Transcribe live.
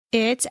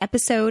It's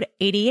episode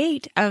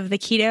 88 of the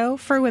Keto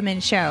for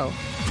Women show.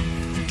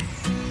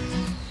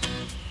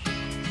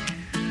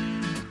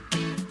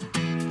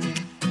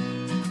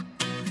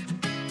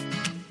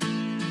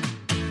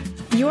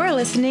 You're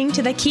listening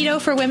to the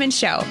Keto for Women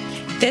show.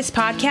 This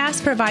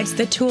podcast provides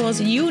the tools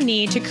you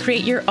need to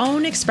create your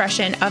own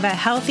expression of a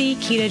healthy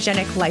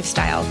ketogenic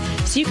lifestyle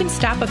so you can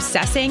stop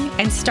obsessing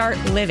and start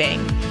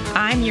living.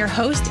 I'm your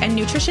host and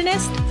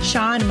nutritionist,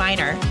 Shawn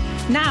Miner.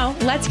 Now,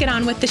 let's get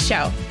on with the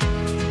show.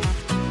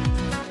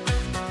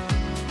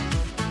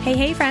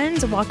 Hey,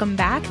 friends. Welcome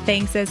back.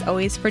 Thanks as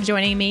always for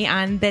joining me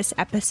on this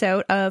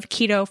episode of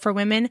Keto for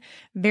Women.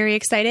 Very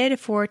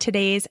excited for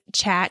today's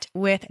chat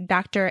with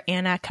Dr.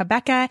 Anna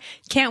Cabeca.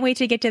 Can't wait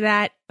to get to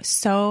that.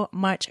 So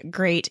much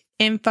great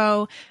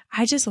info.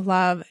 I just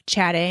love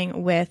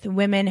chatting with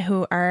women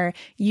who are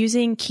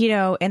using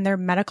keto in their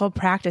medical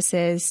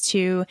practices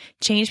to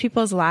change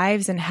people's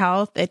lives and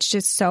health. It's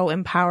just so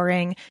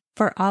empowering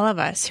for all of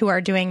us who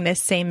are doing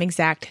this same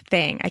exact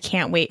thing. I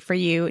can't wait for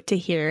you to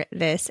hear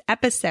this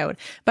episode.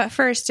 But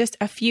first, just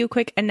a few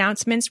quick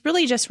announcements,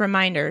 really just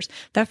reminders.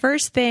 The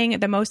first thing,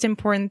 the most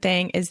important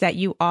thing is that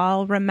you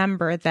all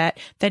remember that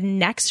the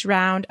next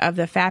round of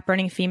the Fat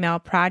Burning Female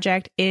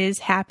Project is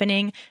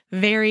happening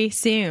very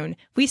soon.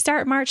 We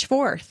start March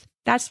 4th.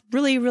 That's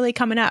really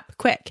coming up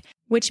quick,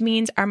 which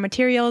means our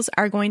materials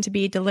are going to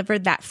be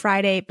delivered that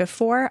Friday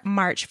before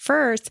March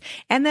 1st.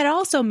 And that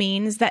also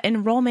means that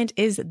enrollment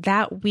is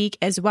that week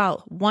as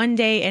well.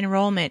 1-day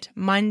enrollment,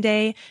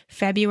 Monday,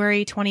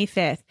 February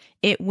 25th.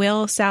 It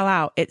will sell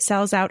out. It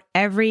sells out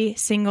every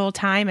single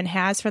time and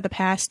has for the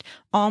past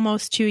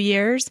almost 2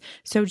 years.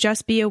 So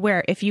just be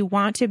aware, if you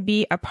want to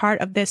be a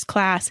part of this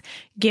class,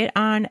 get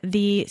on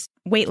the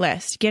wait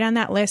list. Get on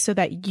that list so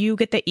that you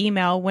get the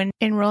email when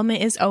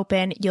enrollment is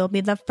open. You'll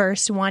be the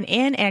first one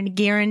in and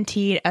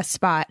guaranteed a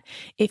spot.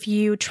 If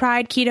you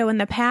tried keto in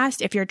the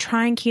past, if you're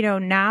trying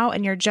keto now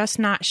and you're just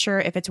not sure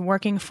if it's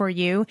working for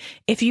you,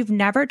 if you've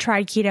never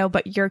tried keto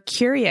but you're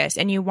curious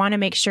and you want to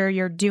make sure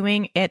you're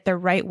doing it the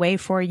right way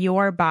for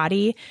your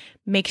body,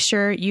 make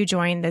sure you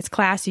join this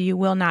class. You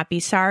will not be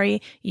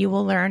sorry. You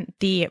will learn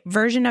the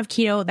version of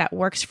keto that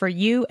works for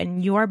you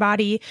and your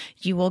body.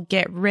 You will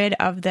get rid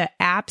of the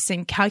apps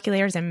and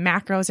calculators and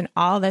macros and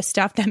all this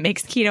stuff that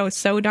makes keto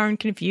so darn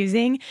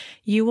confusing.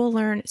 You will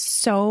learn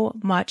so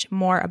much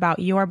more about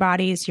your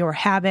bodies, your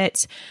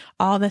habits,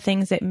 all the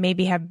things that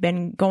maybe have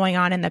been going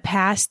on in the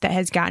past that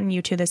has gotten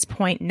you to this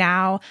point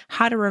now,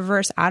 how to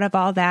reverse out of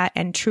all that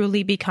and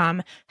truly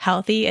become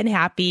healthy and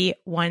happy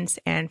once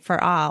and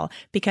for all.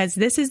 Because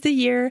this is the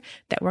year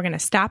that we're going to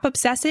stop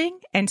obsessing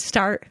and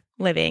start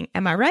living.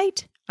 Am I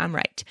right? I'm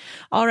right.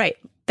 All right.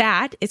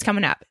 That is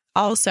coming up.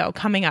 Also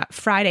coming up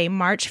Friday,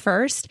 March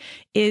 1st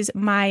is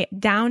my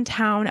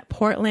downtown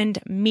Portland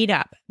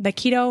meetup, the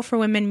Keto for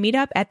Women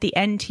meetup at the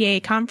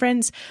NTA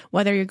conference.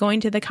 Whether you're going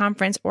to the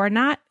conference or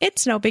not,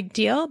 it's no big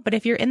deal. But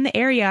if you're in the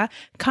area,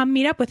 come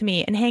meet up with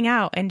me and hang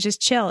out and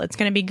just chill. It's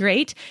going to be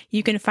great.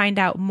 You can find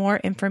out more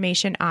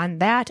information on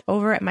that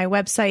over at my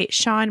website,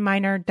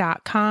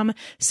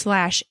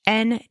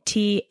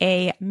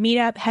 shawnminer.com/NTA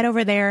meetup. Head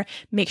over there.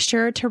 Make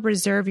sure to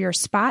reserve your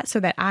spot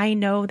so that I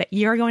know that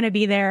you're going to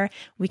be there.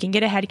 We can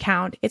get a head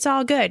count. It's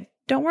all good.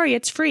 Don't worry,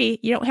 it's free.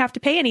 You don't have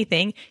to pay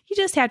anything. You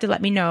just have to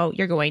let me know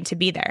you're going to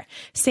be there.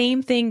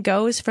 Same thing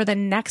goes for the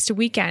next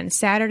weekend,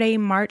 Saturday,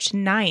 March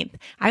 9th.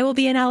 I will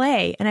be in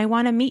LA and I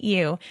want to meet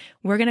you.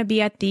 We're going to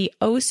be at the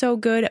Oh So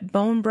Good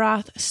Bone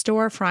Broth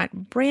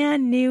storefront.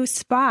 Brand new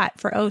spot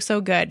for Oh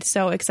So Good.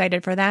 So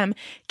excited for them.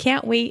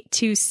 Can't wait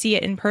to see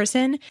it in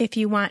person. If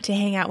you want to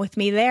hang out with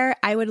me there,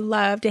 I would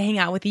love to hang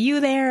out with you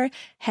there.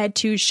 Head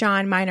to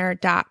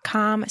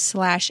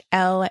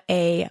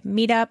shawnminer.com/LA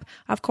meetup.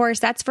 Of course,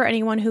 that's for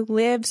anyone who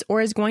lives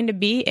or is going to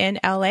be in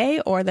LA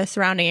or the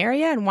surrounding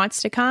area and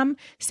wants to come.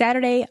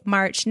 Saturday,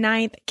 March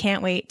 9th.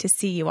 Can't wait to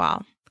see you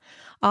all.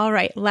 All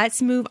right,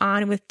 let's move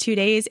on with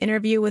today's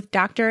interview with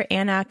Dr.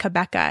 Anna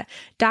Cabeca.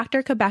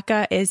 Dr.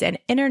 Cabeca is an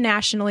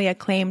internationally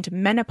acclaimed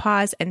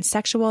menopause and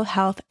sexual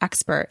health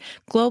expert,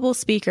 global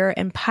speaker,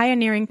 and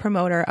pioneering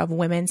promoter of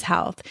women's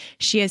health.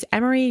 She is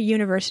Emory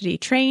University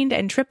trained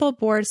and triple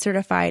board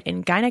certified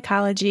in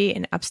gynecology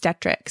and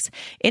obstetrics,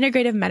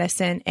 integrative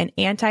medicine, and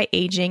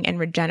anti-aging and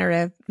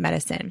regenerative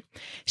medicine.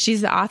 She's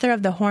the author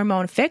of The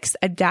Hormone Fix,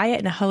 a diet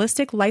and a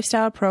holistic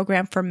lifestyle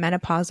program for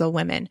menopausal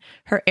women.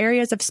 Her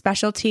areas of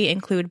specialty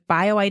include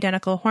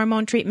bioidentical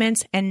hormone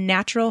treatments and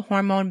natural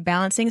hormone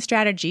balancing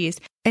strategies,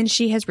 and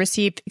she has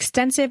received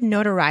extensive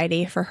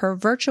notoriety for her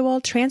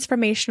virtual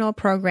transformational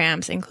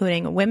programs,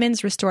 including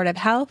Women's Restorative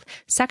Health,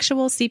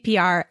 Sexual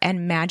CPR,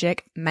 and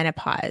Magic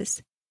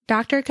Menopause.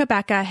 Dr.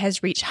 Cabeca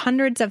has reached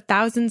hundreds of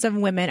thousands of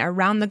women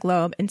around the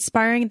globe,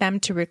 inspiring them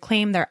to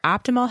reclaim their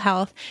optimal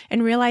health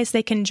and realize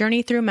they can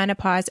journey through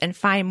menopause and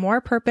find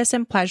more purpose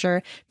and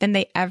pleasure than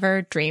they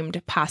ever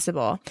dreamed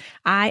possible.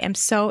 I am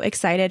so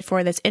excited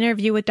for this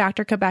interview with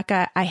Dr.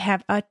 Cabeca. I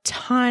have a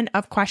ton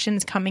of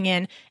questions coming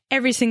in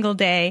every single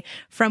day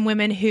from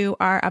women who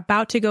are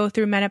about to go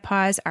through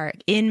menopause, are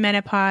in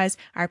menopause,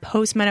 are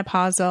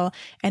postmenopausal,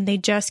 and they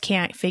just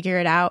can't figure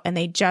it out and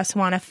they just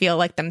want to feel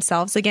like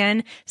themselves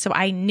again. So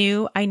I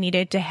knew I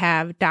needed to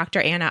have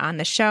Dr. Anna on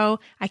the show.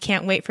 I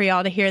can't wait for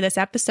y'all to hear this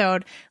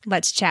episode.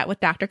 Let's chat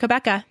with Dr.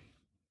 Cabeca.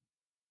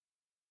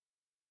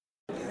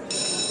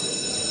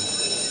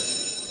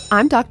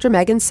 I'm Dr.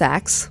 Megan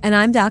Sachs. And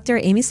I'm Dr.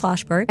 Amy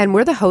Schlossberg. And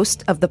we're the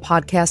host of the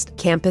podcast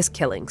Campus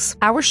Killings.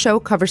 Our show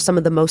covers some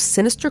of the most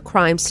sinister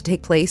crimes to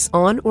take place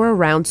on or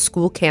around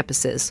school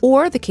campuses,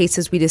 or the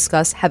cases we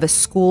discuss have a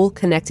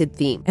school-connected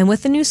theme. And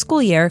with the new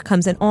school year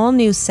comes an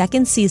all-new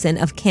second season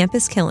of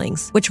Campus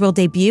Killings, which will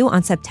debut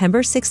on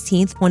September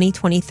 16th,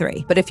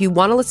 2023. But if you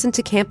want to listen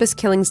to Campus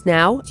Killings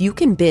now, you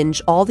can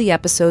binge all the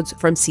episodes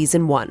from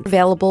season 1,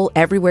 available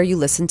everywhere you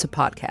listen to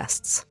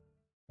podcasts.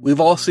 We've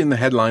all seen the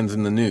headlines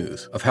in the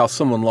news of how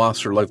someone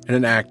lost their life in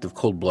an act of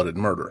cold-blooded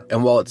murder.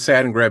 And while it's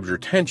sad and grabs your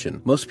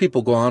attention, most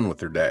people go on with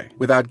their day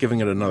without giving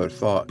it another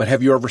thought. But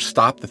have you ever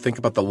stopped to think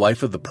about the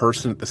life of the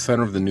person at the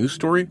center of the news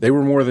story? They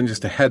were more than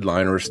just a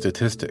headline or a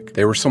statistic.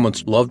 They were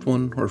someone's loved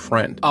one or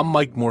friend. I'm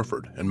Mike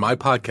Morford, and my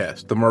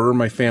podcast, The Murder in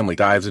My Family,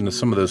 dives into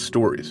some of those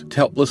stories to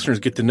help listeners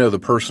get to know the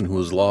person who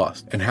was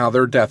lost and how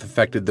their death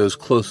affected those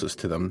closest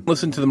to them.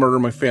 Listen to The Murder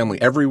in My Family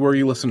everywhere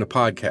you listen to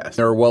podcasts.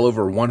 There are well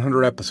over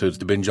 100 episodes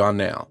to binge on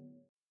now.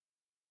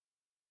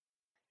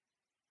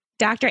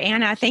 Dr.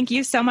 Anna, thank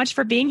you so much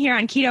for being here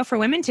on Keto for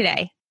Women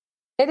today.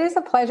 It is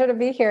a pleasure to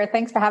be here.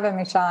 Thanks for having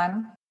me,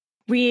 Sean.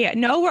 We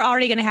know we're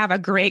already going to have a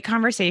great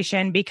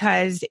conversation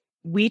because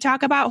we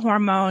talk about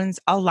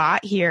hormones a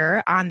lot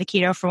here on the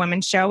Keto for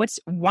Women show. It's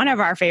one of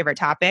our favorite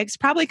topics,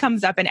 probably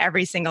comes up in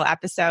every single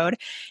episode.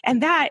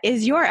 And that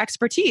is your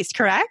expertise,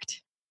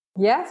 correct?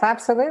 Yes,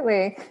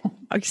 absolutely.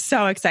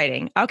 So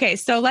exciting. Okay,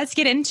 so let's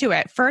get into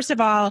it. First of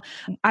all,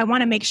 I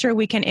want to make sure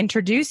we can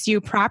introduce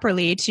you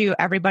properly to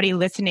everybody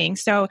listening.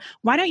 So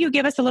why don't you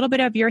give us a little bit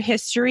of your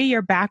history,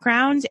 your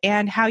background,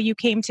 and how you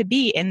came to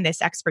be in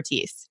this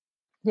expertise?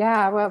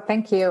 Yeah, well,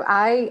 thank you.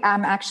 I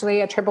am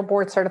actually a triple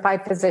board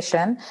certified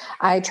physician.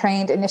 I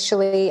trained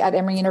initially at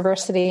Emory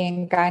University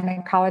in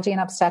gynecology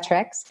and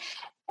obstetrics,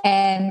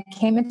 and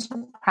came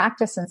into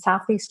practice in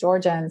Southeast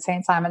Georgia and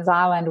St. Simons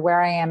Island, where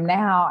I am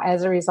now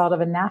as a result of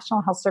a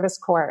National Health Service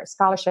Corps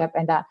scholarship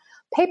and a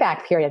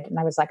payback period. And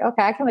I was like,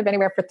 okay, I can live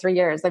anywhere for 3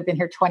 years. I've been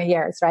here 20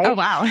 years, right? Oh,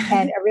 wow.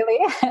 And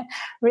it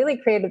really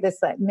created this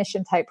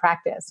mission type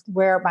practice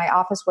where my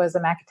office was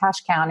in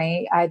McIntosh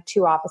County. I had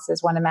 2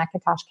 offices, one in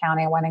McIntosh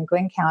County and one in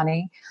Glynn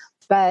County.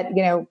 But,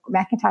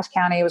 McIntosh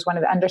County was one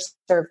of the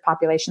underserved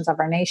populations of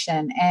our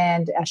nation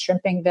and a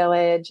shrimping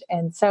village.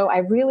 And so I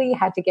really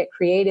had to get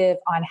creative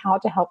on how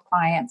to help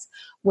clients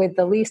with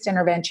the least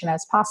intervention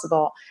as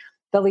possible,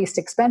 the least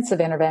expensive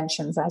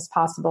interventions as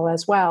possible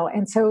as well.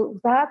 And so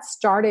that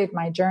started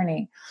my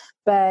journey.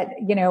 But,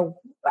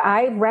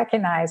 I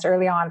recognized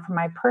early on from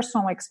my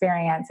personal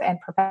experience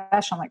and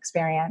professional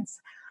experience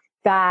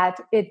that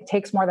it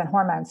takes more than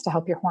hormones to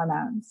help your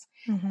hormones.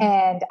 Mm-hmm.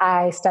 And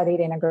I studied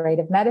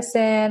integrative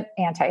medicine,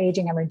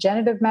 anti-aging and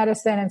regenerative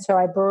medicine. And so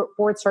I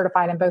board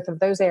certified in both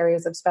of those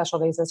areas of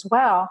specialties as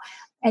well,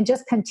 and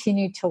just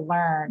continued to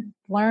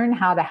learn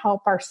how to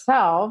help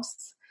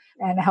ourselves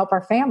and help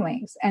our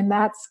families. And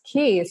that's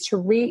key, is to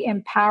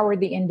re-empower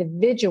the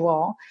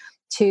individual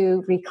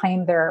to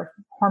reclaim their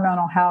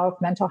hormonal health,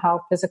 mental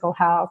health, physical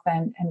health,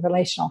 and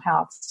relational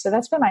health. So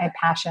that's been my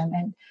passion.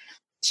 And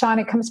Sean,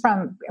 it comes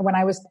from when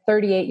I was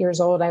 38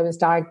 years old, I was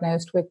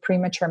diagnosed with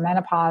premature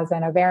menopause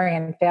and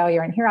ovarian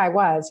failure. And here I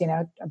was,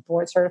 a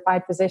board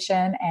certified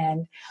physician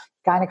and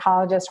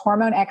gynecologist,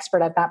 hormone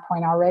expert at that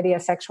point, already a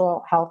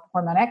sexual health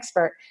hormone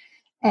expert.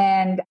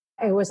 And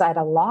it was at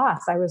a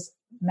loss. I was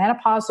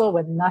menopausal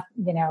with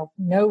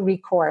no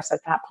recourse at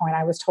that point.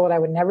 I was told I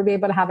would never be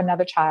able to have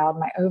another child.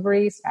 My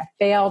ovaries, I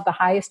failed the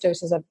highest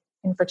doses of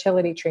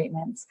infertility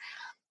treatments,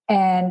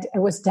 and I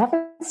was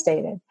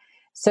devastated.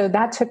 So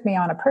that took me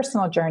on a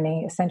personal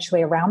journey,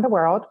 essentially around the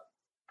world,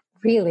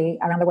 really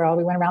around the world.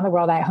 We went around the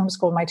world. I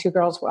homeschooled my 2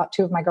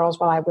 of my girls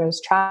while I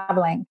was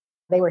traveling.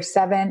 They were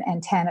 7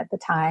 and 10 at the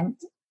time.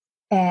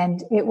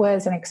 And it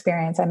was an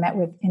experience. I met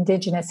with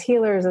indigenous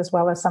healers as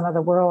well as some of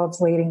the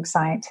world's leading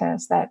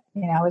scientists that,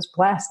 I was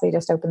blessed. They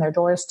just opened their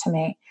doors to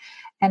me.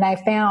 And I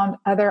found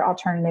other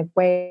alternative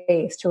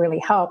ways to really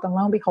help. And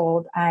lo and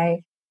behold,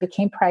 I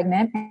became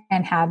pregnant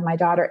and had my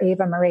daughter,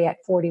 Ava Marie, at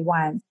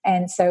 41.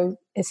 And so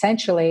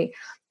essentially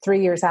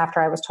 3 years after,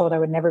 I was told I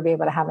would never be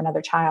able to have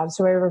another child.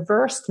 So I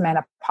reversed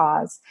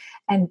menopause.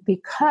 And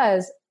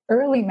because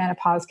early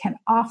menopause can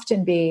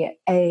often be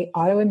a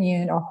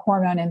autoimmune or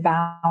hormone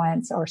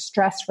imbalance or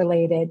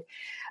stress-related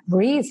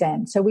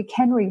reason, so we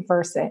can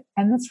reverse it.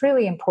 And that's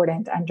really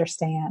important to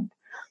understand,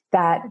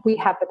 that we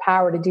have the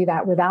power to do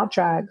that without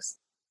drugs,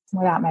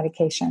 without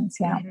medications.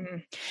 Yeah. Mm-hmm.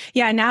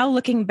 Yeah. Now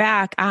looking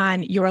back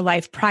on your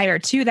life prior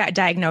to that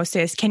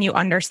diagnosis, can you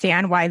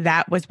understand why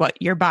that was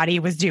what your body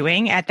was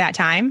doing at that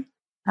time?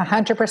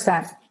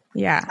 100%.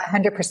 Yeah.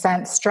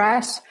 100%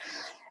 stress.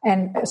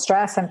 And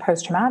stress and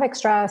post-traumatic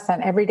stress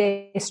and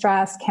everyday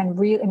stress can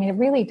really, it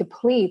really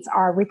depletes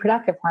our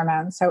reproductive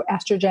hormones. So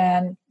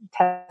estrogen,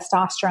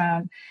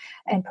 testosterone,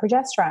 and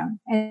progesterone.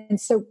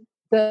 And so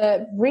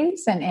the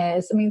reason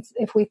is,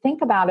 if we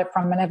think about it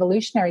from an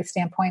evolutionary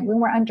standpoint, when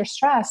we're under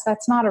stress,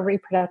 that's not a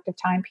reproductive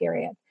time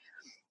period.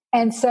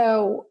 And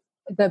so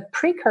the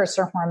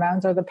precursor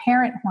hormones or the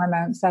parent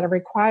hormones that are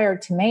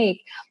required to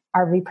make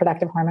our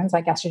reproductive hormones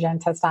like estrogen,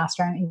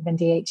 testosterone, even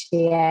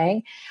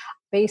DHEA,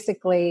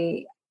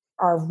 basically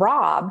are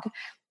robbed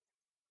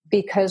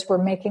because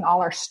we're making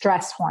all our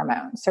stress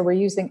hormones. So we're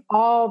using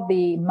all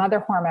the mother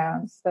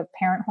hormones, the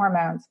parent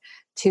hormones,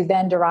 to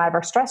then derive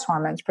our stress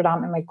hormones,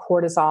 predominantly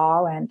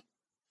cortisol and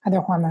other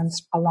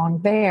hormones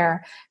along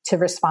there to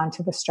respond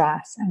to the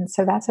stress. And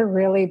so that's a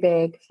really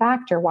big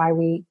factor why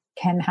we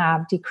can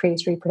have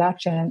decreased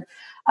reproduction and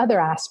other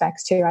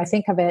aspects too. I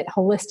think of it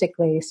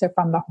holistically. So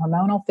from the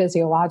hormonal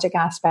physiologic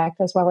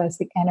aspect, as well as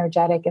the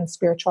energetic and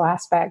spiritual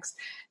aspects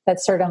that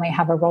certainly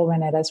have a role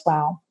in it as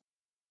well.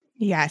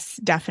 Yes,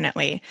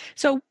 definitely.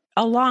 So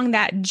along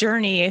that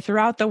journey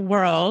throughout the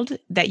world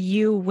that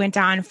you went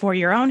on for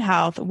your own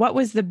health, what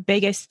was the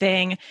biggest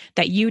thing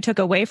that you took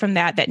away from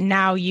that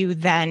now you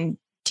then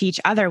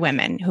teach other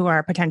women who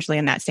are potentially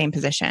in that same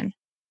position?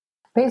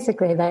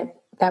 Basically, that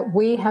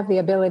we have the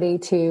ability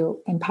to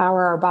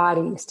empower our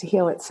bodies to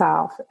heal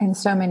itself in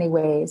so many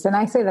ways. And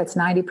I say that's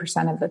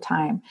 90% of the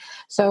time.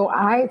 So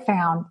I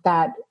found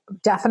that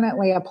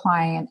definitely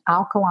applying an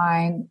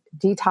alkaline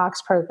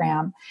detox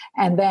program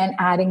and then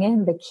adding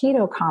in the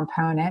keto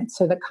component.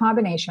 So the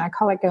combination, I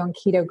call it going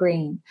keto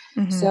green.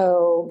 Mm-hmm.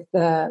 So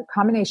the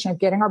combination of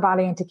getting our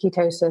body into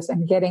ketosis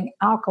and getting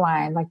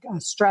alkaline, like a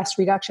stress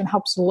reduction,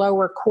 helps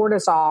lower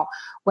cortisol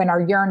when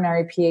our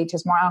urinary pH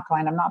is more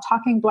alkaline. I'm not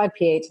talking blood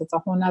pH. It's a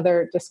whole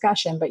nother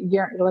discussion, but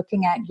you're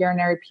looking at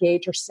urinary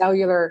pH or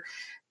cellular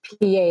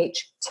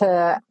pH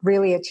to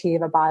really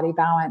achieve a body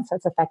balance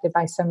that's affected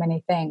by so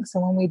many things.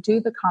 So when we do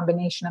the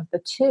combination of the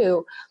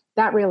two,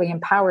 that really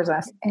empowers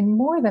us. And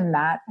more than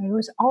that, I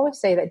always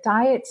say that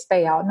diets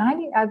fail.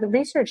 The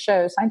research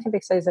shows,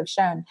 scientific studies have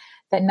shown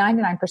that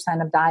 99%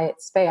 of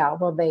diets fail.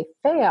 Well, they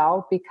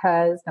fail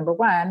because, number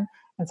one,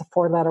 it's a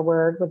 4-letter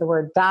word with the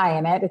word die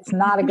in it. It's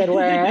not a good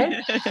word.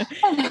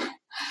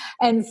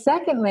 And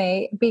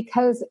secondly,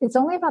 because it's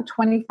only about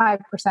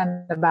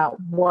 25% about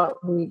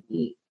what we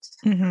eat.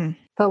 Mm-hmm.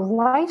 The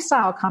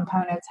lifestyle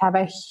components have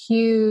a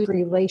huge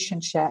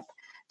relationship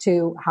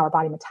to how our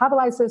body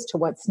metabolizes, to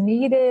what's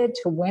needed,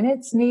 to when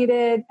it's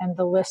needed, and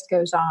the list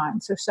goes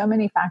on. So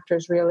many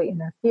factors really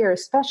interfere,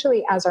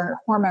 especially as our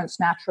hormones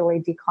naturally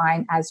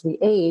decline as we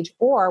age,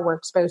 or we're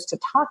exposed to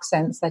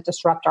toxins that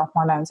disrupt our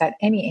hormones at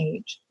any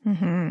age.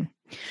 Mm-hmm.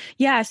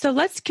 Yeah. So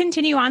let's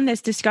continue on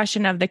this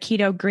discussion of the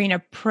keto green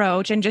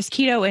approach and just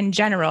keto in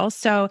general.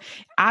 So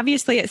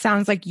obviously it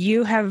sounds like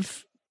you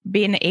have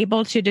been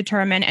able to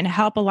determine and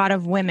help a lot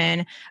of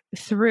women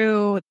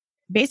through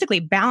basically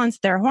balance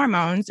their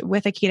hormones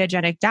with a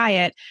ketogenic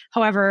diet.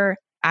 However,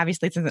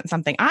 obviously this isn't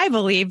something I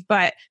believe,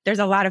 but there's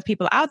a lot of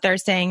people out there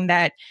saying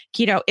that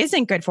keto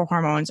isn't good for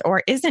hormones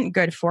or isn't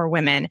good for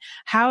women.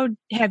 How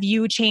have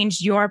you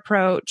changed your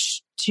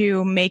approach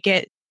to make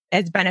it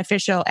as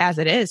beneficial as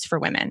it is for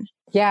women?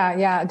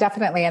 Yeah,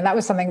 definitely. And that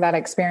was something that I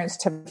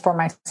experienced for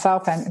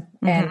myself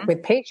and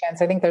with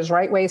patients. I think there's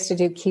right ways to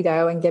do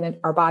keto and get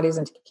our bodies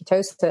into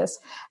ketosis,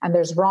 and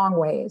there's wrong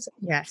ways.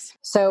 Yes.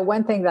 So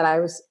one thing that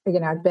I've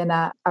been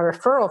a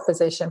referral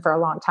physician for a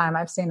long time.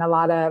 I've seen a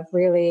lot of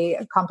really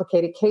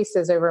complicated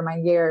cases over my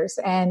years,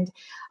 and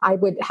I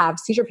would have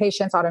seizure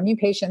patients, autoimmune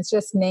patients,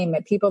 just name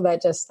it. People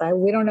that just,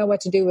 we don't know what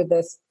to do with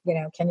this.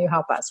 Can you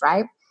help us?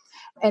 Right.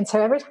 And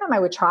so every time I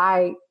would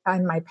try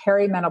on my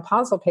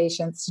perimenopausal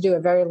patients to do a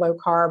very low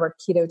carb or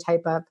keto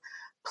type of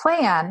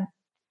plan,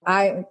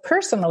 I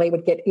personally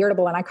would get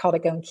irritable, and I called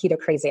it going keto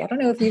crazy. I don't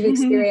know if you've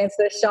experienced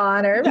this,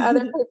 Sean, or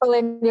other people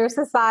in your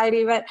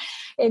society, but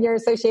in your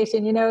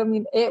association,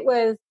 it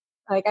was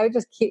like, I would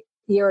just keep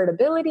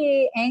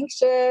irritability,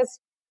 anxious,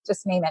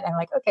 just name it. And I'm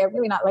like, okay, I'm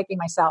really not liking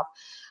myself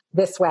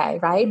this way.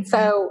 Right. Mm-hmm.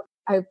 So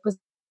I was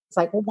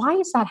like, well, why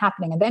is that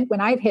happening? And then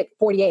when I hit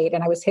 48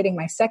 and I was hitting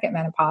my second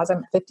menopause,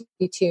 I'm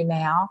 52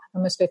 now,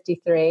 almost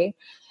 53.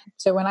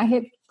 So when I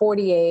hit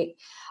 48,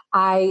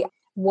 I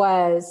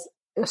was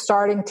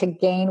starting to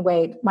gain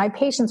weight. My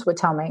patients would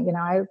tell me,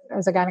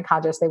 as a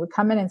gynecologist, they would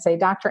come in and say,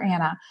 Dr.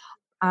 Anna,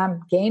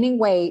 I'm gaining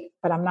weight,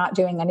 but I'm not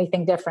doing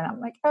anything different. I'm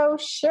like, oh,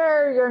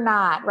 sure, you're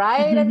not,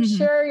 right? I'm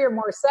sure you're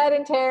more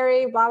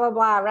sedentary, blah, blah,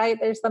 blah, right?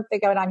 There's something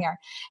going on here.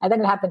 And then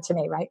it happened to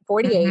me, right?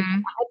 48, I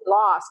had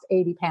lost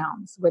 80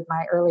 pounds with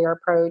my earlier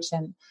approach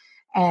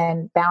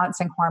and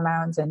balancing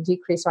hormones and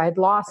decrease. So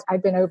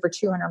I'd been over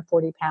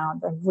 240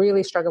 pounds. I've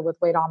really struggled with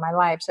weight all my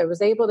life. So I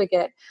was able to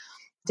get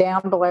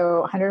down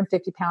below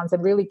 150 pounds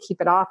and really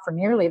keep it off for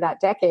nearly that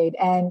decade,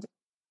 and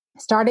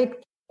started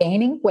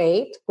gaining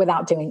weight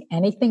without doing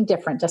anything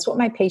different. Just what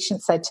my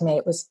patient said to me.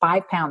 It was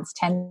 5 pounds,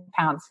 10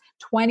 pounds,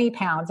 20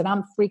 pounds, and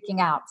I'm freaking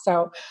out.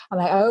 So I'm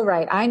like, oh,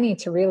 right. I need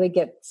to really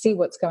see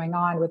what's going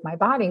on with my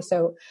body.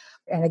 So,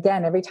 and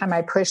again, every time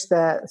I push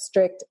the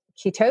strict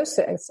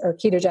ketosis or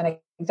ketogenic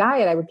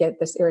diet, I would get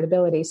this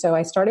irritability. So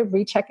I started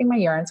rechecking my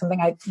urine.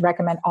 Something I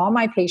recommend all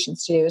my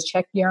patients to do is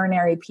check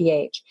urinary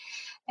pH.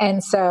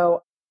 And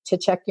so to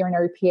check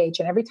urinary pH,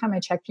 and every time I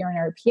checked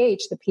urinary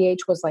pH, the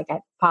pH was like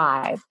at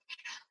 5.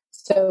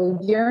 So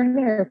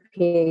urinary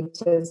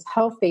pH is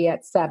healthy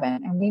at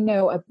 7. And we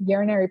know a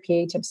urinary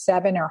pH of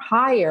 7 or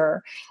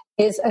higher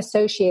is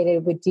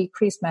associated with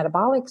decreased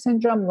metabolic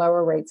syndrome,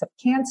 lower rates of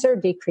cancer,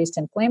 decreased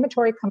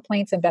inflammatory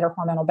complaints, and better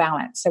hormonal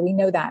balance. So we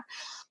know that.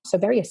 So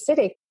very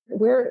acidic,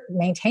 we're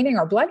maintaining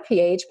our blood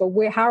pH, but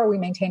how are we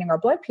maintaining our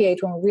blood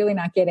pH when we're really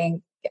not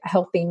getting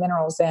healthy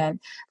minerals in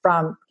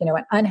from,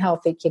 an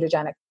unhealthy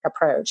ketogenic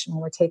approach when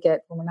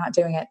we're not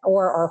doing it,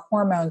 or our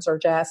hormones are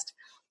just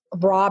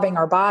robbing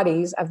our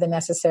bodies of the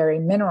necessary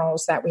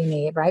minerals that we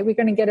need, right? We're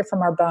going to get it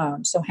from our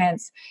bones. So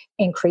hence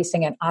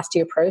increasing in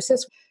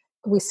osteoporosis.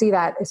 We see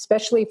that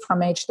especially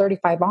from age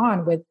 35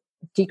 on with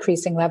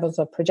decreasing levels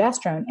of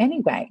progesterone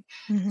anyway.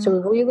 Mm-hmm. So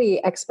really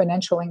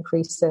exponential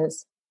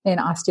increases in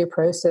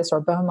osteoporosis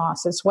or bone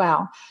loss as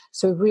well.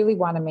 So we really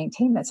want to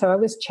maintain that. So I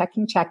was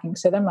checking.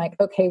 So then I'm like,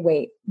 okay,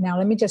 wait, now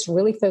let me just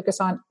really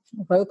focus on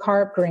low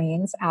carb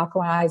greens,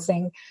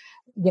 alkalizing,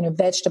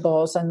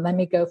 vegetables, and let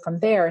me go from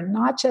there. And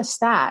not just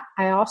that,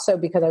 I also,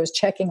 because I was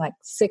checking like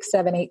 6,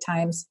 7, 8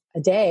 times a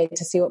day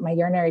to see what my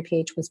urinary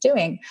pH was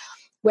doing.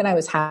 When I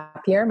was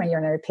happier, my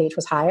urinary pH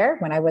was higher.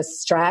 When I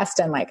was stressed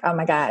and like, oh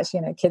my gosh,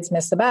 kids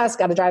miss the bus,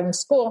 got to drive them to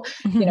school,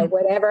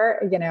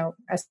 whatever,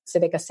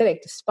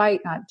 acidic, despite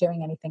not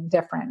doing anything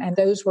different. And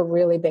those were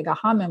really big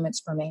aha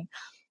moments for me.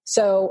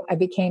 So I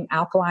became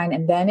alkaline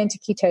and then into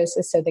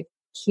ketosis. So the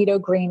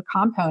keto green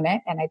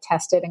component, and I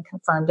tested and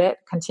confirmed it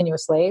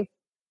continuously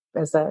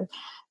as a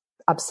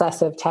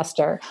obsessive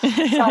tester.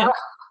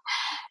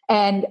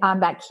 And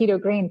that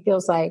keto green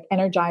feels like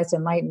energized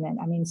enlightenment.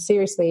 I mean,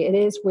 seriously, it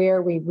is where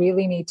we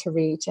really need to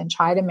reach and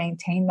try to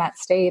maintain that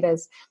state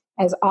as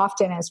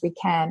often as we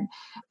can.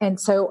 And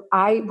so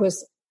I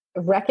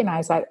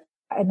recognized that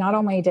not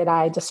only did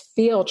I just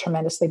feel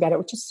tremendously better,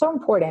 which is so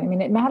important. I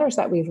mean, it matters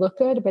that we look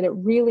good, but it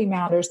really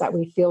matters that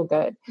we feel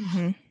good.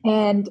 Mm-hmm.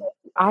 And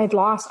I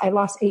lost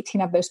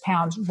 18 of those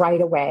pounds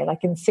right away.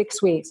 Like in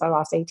 6 weeks, I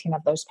lost 18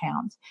 of those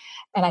pounds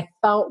and I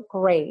felt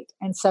great.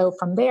 And so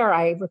from there,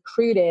 I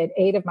recruited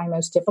 8 of my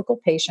most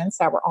difficult patients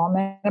that were all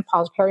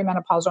menopausal,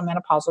 perimenopausal,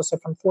 menopausal. So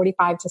from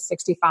 45 to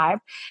 65.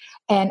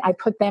 And I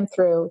put them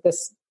through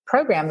this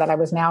program that I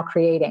was now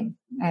creating.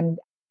 And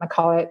I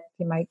call it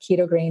my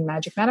Keto Green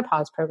Magic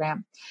Menopause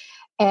program.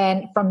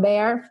 And from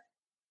there,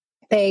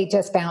 they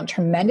just found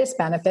tremendous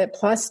benefit,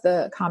 plus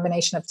the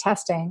combination of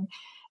testing.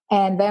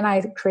 And then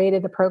I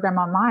created the program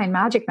online,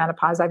 Magic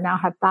Menopause. I've now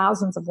had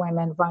thousands of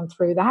women run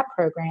through that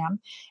program,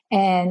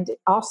 and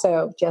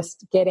also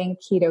just getting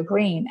keto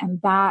green.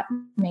 And that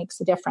makes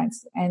a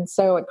difference. And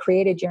so it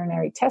created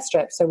urinary test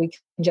strips. So we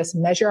can just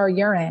measure our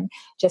urine,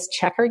 just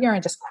check our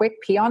urine, just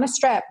quick pee on a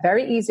strip,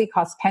 very easy,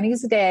 costs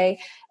pennies a day.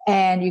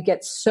 And you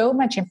get so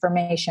much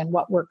information,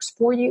 what works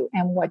for you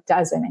and what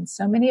doesn't. And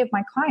so many of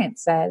my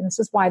clients said, and this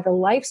is why the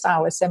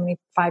lifestyle is 75%.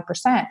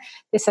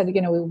 They said,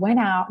 we went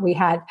out, we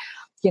had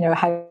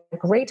a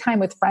great time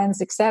with friends,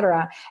 et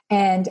cetera.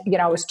 And,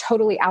 I was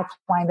totally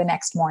alkaline the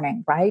next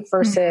morning, right?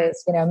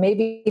 Versus,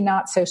 maybe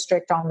not so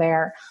strict on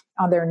their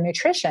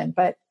nutrition,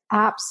 but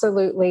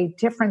absolutely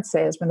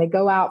differences when they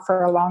go out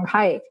for a long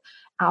hike,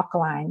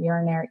 alkaline,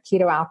 urinary,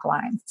 keto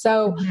alkaline.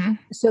 So,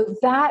 so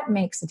that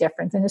makes a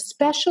difference. And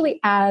especially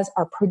as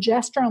our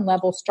progesterone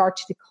levels start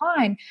to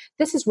decline,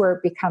 this is where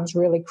it becomes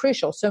really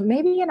crucial. So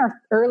maybe in our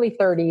early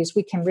 30s,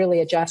 we can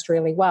really adjust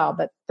really well,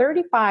 but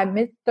 35,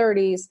 mid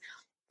 30s,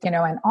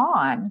 and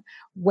on,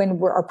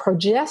 when our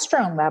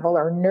progesterone level,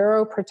 our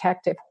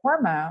neuroprotective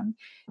hormone,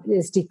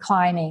 is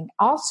declining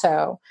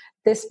also,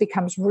 this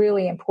becomes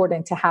really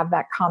important to have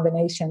that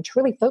combination, to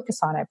really focus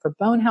on it for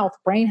bone health,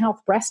 brain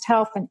health, breast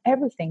health, and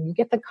everything. You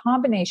get the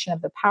combination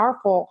of the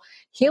powerful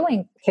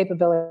healing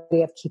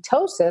capability of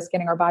ketosis,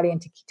 getting our body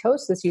into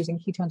ketosis, using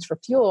ketones for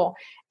fuel,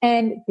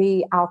 and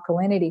the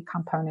alkalinity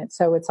component.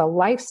 So it's a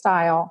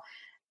lifestyle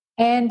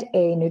and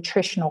a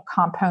nutritional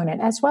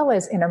component, as well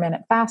as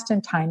intermittent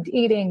fasting, timed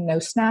eating, no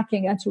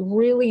snacking. That's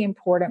really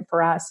important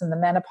for us in the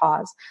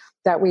menopause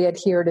that we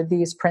adhere to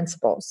these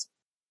principles.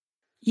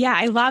 Yeah,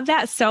 I love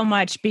that so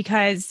much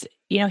because,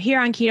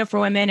 here on Keto for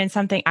Women, and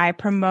something I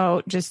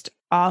promote just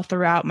all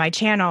throughout my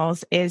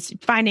channels, is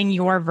finding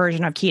your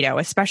version of keto,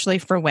 especially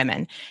for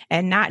women,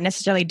 and not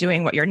necessarily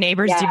doing what your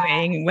neighbor's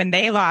doing when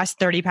they lost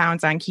 30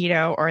 pounds on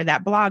keto, or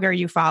that blogger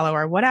you follow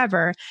or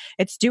whatever.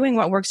 It's doing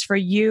what works for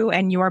you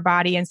and your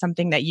body, and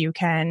something that you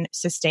can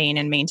sustain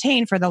and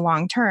maintain for the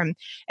long term.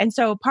 And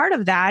so part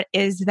of that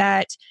is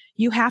that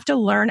you have to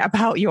learn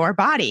about your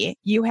body.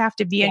 You have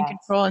to be in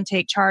control and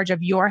take charge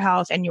of your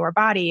health and your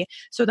body.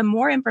 So the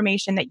more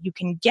information that you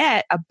can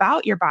get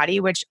about your body,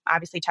 which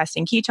obviously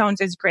testing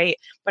ketones is great,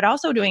 but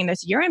also doing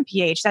this urine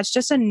pH, that's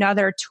just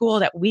another tool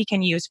that we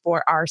can use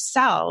for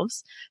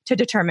ourselves to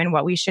determine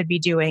what we should be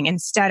doing,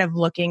 instead of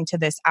looking to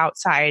this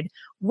outside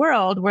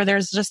world where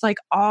there's just like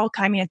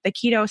the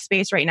keto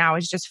space right now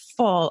is just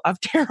full of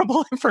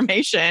terrible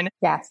information.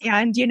 Yes.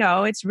 And,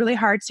 it's really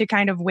hard to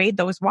kind of wade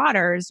those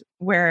waters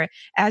where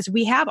as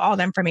we have all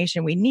the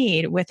information we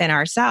need within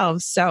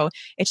ourselves. So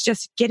it's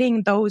just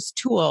getting those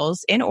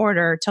tools in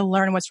order to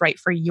learn what's right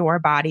for your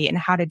body and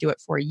how to do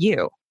it for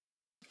you.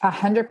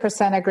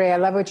 100% agree. I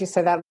love what you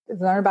said, that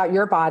learn about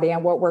your body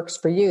and what works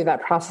for you,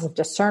 that process of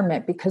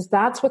discernment, because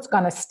that's what's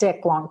going to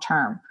stick long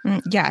term.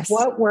 Yes.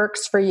 What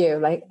works for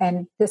you?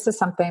 And this is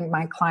something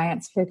my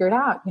clients figured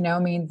out,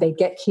 they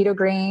get Keto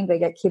Green, they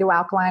get Keto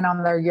Alkaline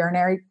on their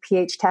urinary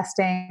pH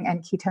testing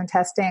and ketone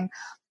testing.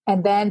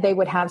 And then they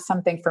would have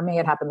something. For me,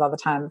 it happens all the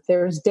time. If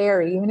there's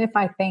dairy, even if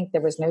I think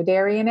there was no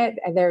dairy in it,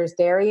 there's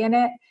dairy in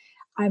it.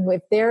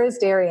 If there is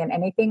dairy in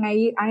anything I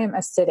eat, I am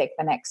acidic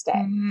the next day.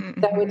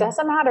 Mm-hmm. So it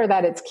doesn't matter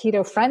that it's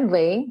keto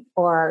friendly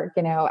or,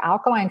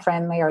 alkaline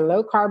friendly or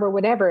low carb or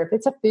whatever. If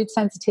it's a food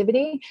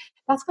sensitivity,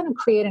 that's going to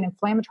create an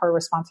inflammatory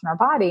response in our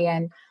body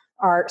and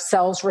our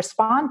cells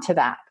respond to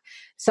that.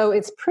 So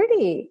it's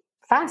pretty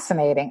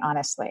fascinating,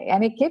 honestly.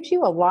 And it gives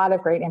you a lot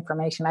of great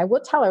information. I will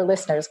tell our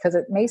listeners, because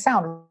it may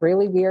sound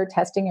really weird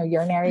testing your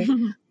urinary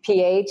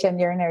pH and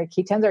urinary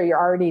ketones, or you're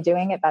already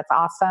doing it. That's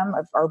awesome.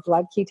 Or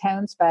blood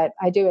ketones. But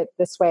I do it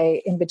this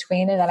way in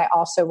between. And then I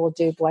also will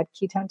do blood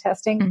ketone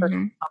testing for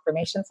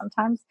confirmation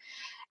sometimes.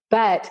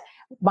 But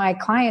my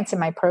clients in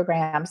my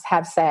programs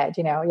have said,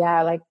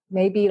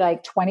 maybe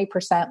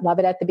 20% love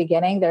it at the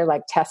beginning. They're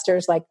like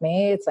testers like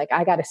me. It's like,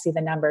 I got to see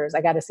the numbers.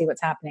 I got to see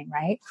what's happening.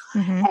 Right.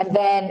 Mm-hmm. And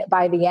then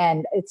by the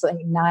end, it's like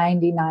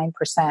 99%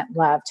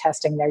 love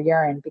testing their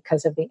urine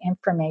because of the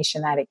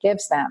information that it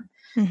gives them.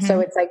 Mm-hmm. So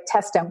it's like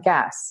test, don't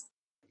guess.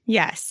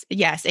 Yes,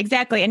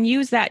 exactly. And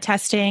use that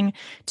testing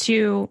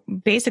to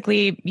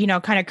basically,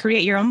 kind of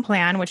create your own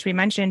plan, which we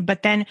mentioned.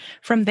 But then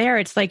from there,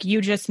 it's like, you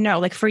just know,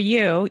 like for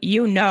you,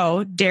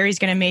 dairy's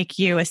going to make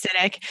you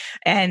acidic,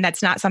 and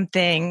that's not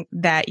something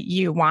that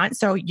you want.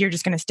 So you're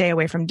just going to stay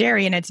away from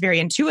dairy. And it's very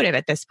intuitive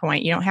at this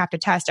point. You don't have to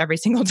test every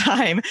single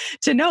time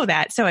to know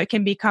that. So it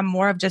can become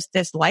more of just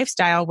this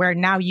lifestyle where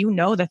now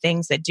the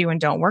things that do and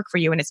don't work for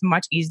you. And it's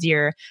much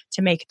easier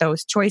to make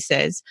those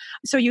choices.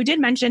 So you did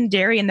mention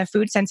dairy and the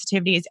food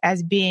sensitivities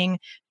as being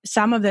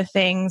some of the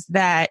things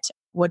that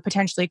would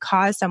potentially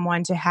cause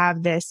someone to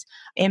have this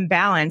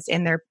imbalance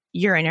in their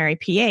urinary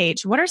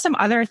pH. What are some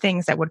other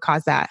things that would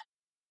cause that?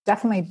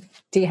 Definitely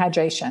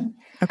dehydration.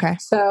 Okay.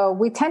 So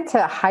we tend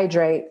to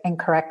hydrate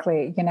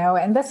incorrectly,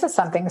 and this is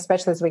something,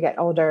 especially as we get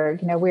older,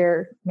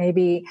 we're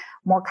maybe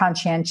more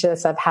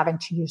conscientious of having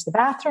to use the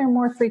bathroom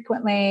more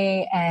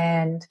frequently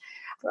and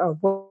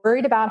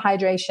worried about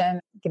hydration,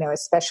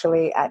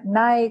 especially at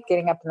night,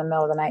 getting up in the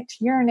middle of the night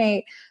to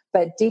urinate.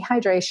 But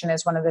dehydration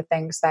is one of the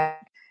things that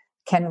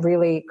can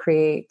really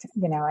create,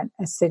 an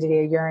acidity,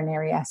 a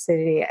urinary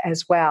acidity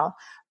as well.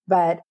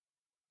 But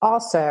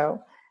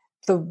also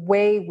the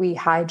way we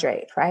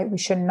hydrate, right? We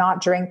should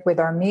not drink with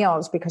our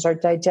meals because our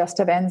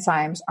digestive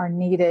enzymes are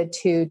needed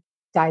to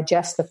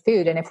digest the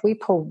food. And if we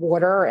pour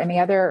water or any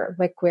other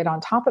liquid on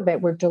top of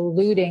it, we're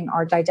diluting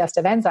our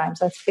digestive enzymes.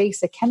 That's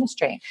basic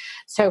chemistry.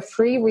 So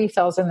free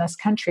refills in this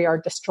country are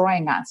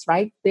destroying us,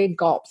 right? Big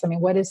gulps. I mean,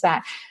 what is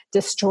that?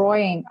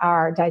 Destroying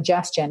our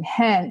digestion.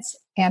 Hence,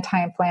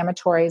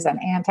 anti-inflammatories and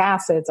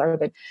antacids are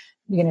the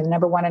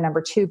number 1 and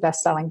number 2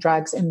 best-selling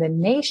drugs in the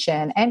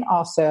nation, and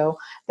also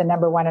the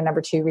number 1 and number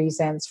 2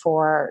 reasons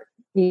for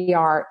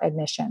ER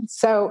admissions.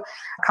 So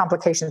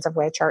complications of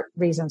which are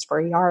reasons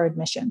for ER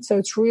admission. So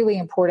it's really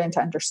important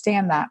to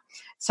understand that.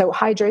 So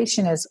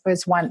hydration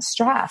is one.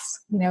 Stress,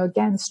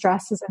 again,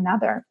 stress is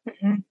another.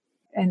 Mm-hmm.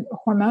 And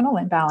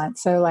hormonal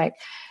imbalance. So like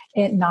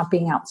it not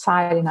being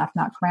outside enough,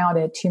 not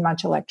grounded, too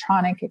much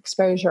electronic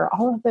exposure,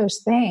 all of those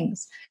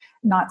things.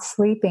 Not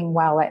sleeping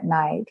well at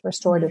night,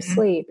 restorative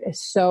sleep is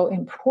so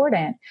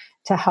important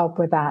to help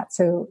with that.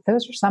 So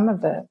those are some of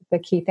the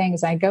key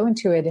things. I go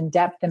into it in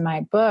depth in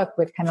my book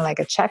with kind of like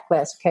a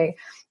checklist. Okay,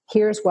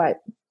 here's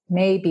what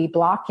may be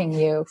blocking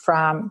you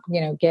from,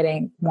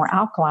 getting more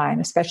alkaline,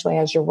 especially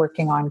as you're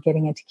working on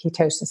getting into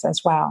ketosis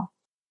as well.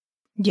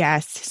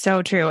 Yes,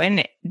 so true.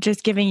 And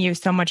just giving you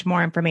so much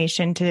more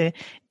information to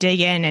dig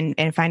in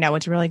and find out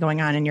what's really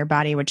going on in your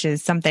body, which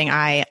is something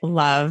I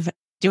love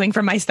doing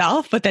for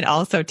myself, but then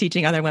also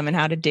teaching other women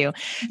how to do.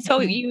 Mm-hmm. So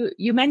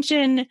you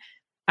mentioned,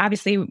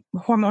 obviously,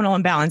 hormonal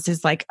imbalance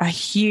is like a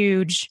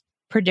huge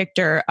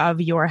predictor of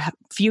your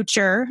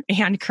future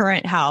and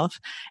current health.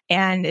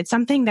 And it's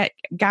something that,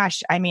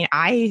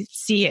 I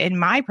see in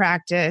my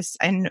practice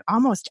and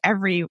almost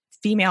every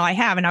female I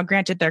have. And now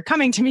granted, they're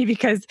coming to me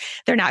because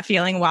they're not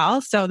feeling well.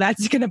 So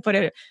that's going to put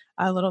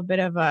a little bit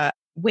of a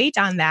weight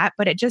on that.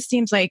 But it just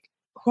seems like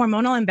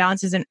hormonal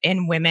imbalances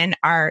in women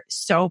are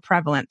so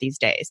prevalent these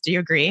days. Do you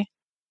agree?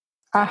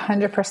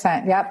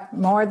 100%. Yep.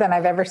 More than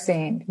I've ever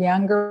seen.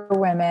 Younger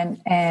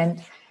women,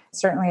 and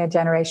certainly a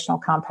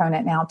generational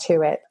component now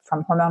to it,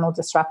 from hormonal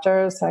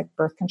disruptors like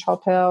birth control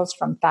pills,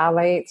 from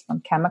phthalates,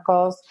 from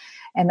chemicals.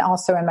 And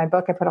also in my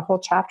book, I put a whole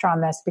chapter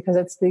on this because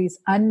it's these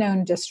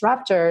unknown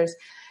disruptors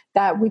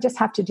that we just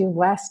have to do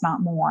less,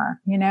 not more.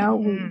 We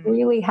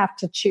really have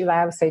to choose. I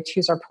always say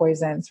choose our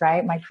poisons,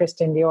 right? My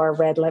Christian Dior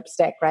red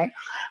lipstick, right?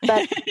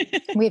 But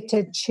we have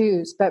to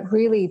choose, but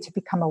really to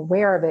become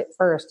aware of it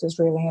first is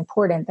really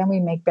important. Then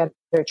we make better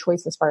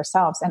choices for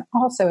ourselves. And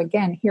also,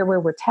 again, here where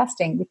we're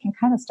testing, we can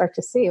kind of start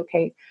to see,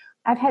 okay,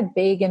 I've had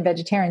vegan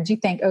vegetarians. You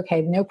think,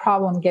 okay, no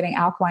problem getting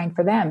alkaline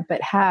for them,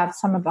 but have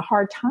some of the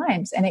hard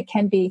times. And it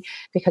can be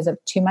because of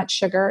too much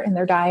sugar in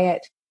their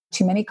diet,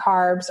 too many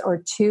carbs,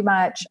 or too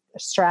much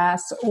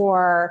stress,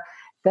 or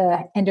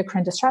the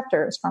endocrine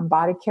disruptors from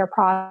body care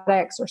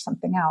products or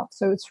something else.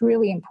 So it's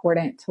really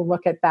important to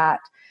look at that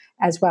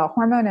as well.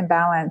 Hormone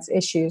imbalance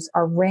issues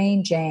are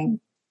ranging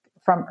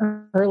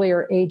from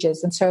earlier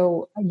ages. And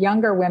so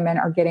younger women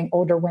are getting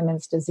older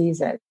women's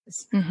diseases.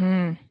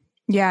 Mm-hmm.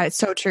 Yeah, it's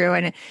so true.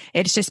 And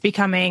it's just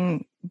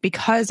becoming,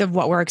 because of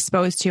what we're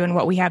exposed to and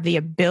what we have the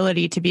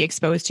ability to be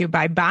exposed to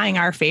by buying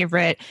our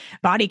favorite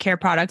body care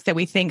products that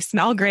we think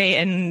smell great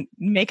and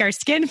make our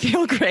skin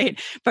feel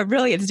great, but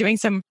really it's doing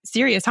some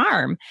serious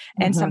harm.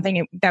 And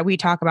something that we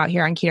talk about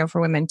here on Keto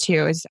for Women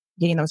too is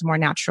getting those more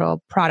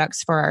natural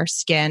products for our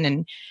skin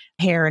and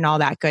hair and all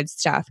that good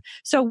stuff.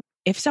 So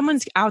if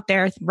someone's out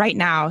there right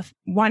now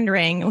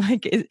wondering,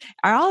 like,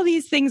 are all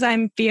these things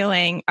I'm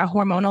feeling a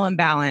hormonal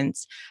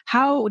imbalance?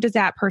 How does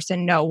that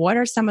person know? What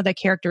are some of the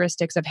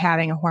characteristics of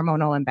having a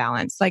hormonal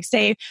imbalance? Like,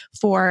 say,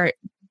 for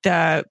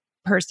the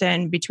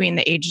person between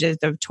the ages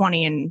of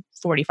 20 and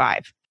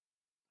 45.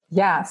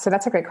 Yeah, so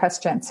that's a great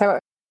question. So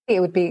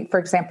it would be, for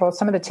example,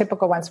 some of the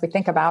typical ones we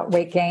think about: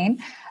 weight gain,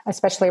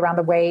 especially around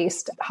the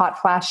waist, hot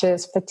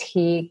flashes,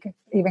 fatigue,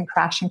 even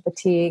crashing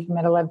fatigue,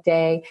 middle of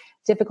day,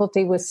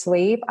 difficulty with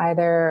sleep,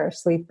 either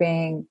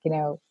sleeping,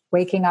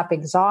 waking up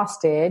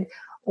exhausted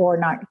or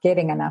not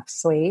getting enough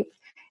sleep.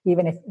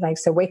 Even if,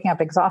 so waking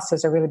up exhausted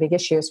is a really big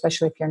issue,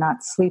 especially if you're not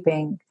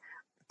sleeping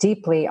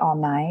deeply all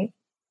night.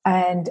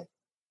 And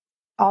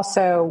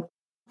also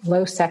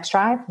low sex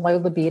drive, low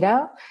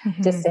libido,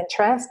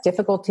 disinterest,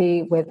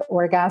 difficulty with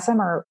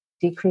orgasm or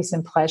decrease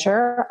in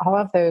pleasure. All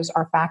of those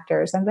are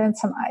factors. And then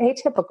some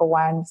atypical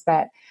ones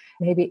that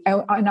maybe,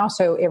 and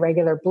also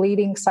irregular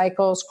bleeding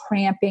cycles,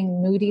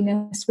 cramping,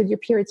 moodiness with your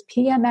periods.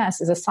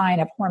 PMS is a sign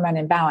of hormone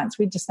imbalance.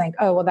 We just think,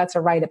 oh, well, that's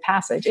a rite of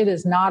passage. It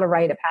is not a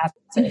rite of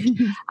passage.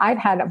 I've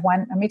had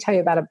one, let me tell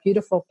you about a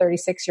beautiful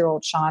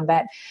 36-year-old, Sean,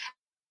 that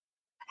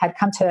had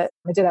come to,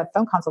 I did a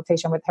phone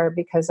consultation with her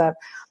because of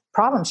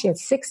problems. She had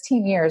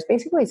 16 years,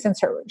 basically since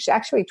she's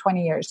actually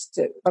 20 years,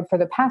 but for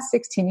the past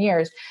 16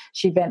 years,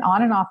 she'd been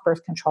on and off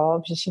birth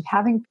control. She's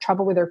having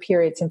trouble with her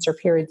period since her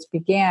periods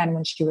began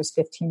when she was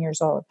 15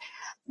 years old.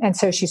 And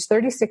so she's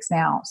 36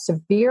 now,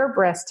 severe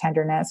breast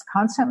tenderness,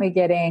 constantly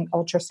getting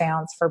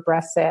ultrasounds for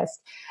breast cysts,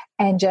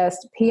 and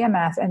just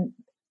PMS, and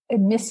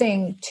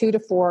missing 2 to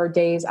 4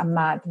 days a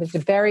month. It's a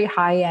very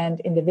high-end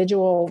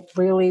individual,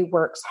 really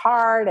works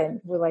hard, and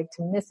would like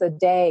to miss a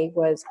day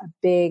was a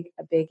big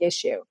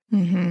issue.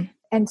 Mm-hmm.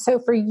 And so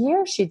for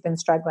years she'd been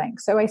struggling.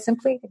 So I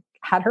simply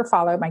had her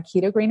follow my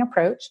keto green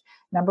approach.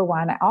 Number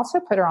one, I also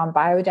put her on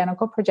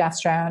bioidentical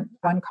progesterone,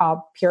 one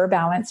called Pure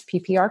Balance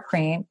PPR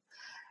cream,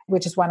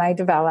 which is one I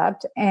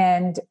developed,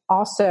 and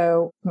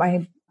also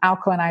my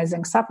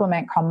alkalinizing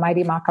supplement called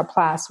Mighty Maca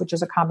Plus, which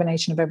is a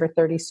combination of over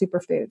 30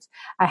 superfoods.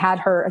 I had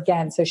her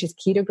again, so she's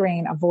keto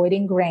green,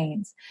 avoiding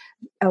grains,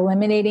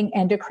 eliminating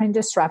endocrine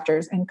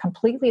disruptors, and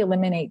completely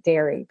eliminate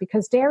dairy,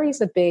 because dairy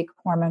is a big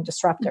hormone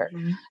disruptor.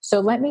 Mm-hmm.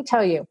 So let me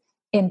tell you,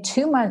 in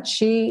 2 months,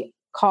 she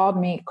called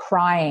me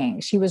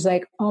crying. She was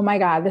like, oh my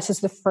God, this is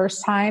the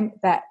first time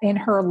that in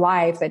her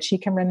life that she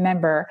can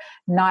remember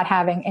not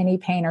having any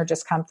pain or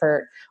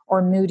discomfort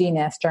or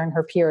moodiness during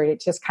her period.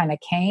 It just kind of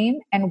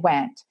came and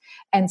went.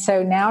 And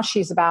so now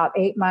she's about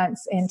 8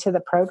 months into the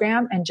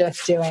program and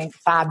just doing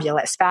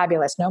fabulous.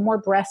 No more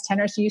breast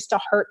tenderness. It used to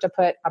hurt to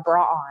put a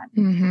bra on,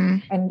 mm-hmm.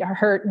 and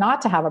hurt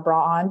not to have a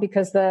bra on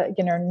because the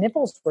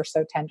nipples were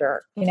so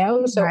tender,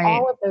 so right.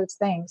 All of those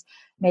things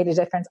made a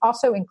difference.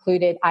 Also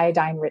included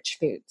iodine-rich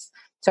foods.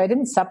 So I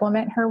didn't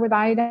supplement her with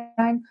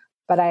iodine,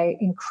 but I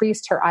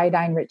increased her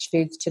iodine-rich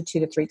foods to 2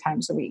 to 3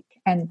 times a week.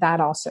 And that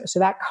also, so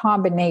that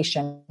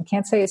combination, I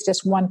can't say it's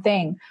just one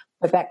thing,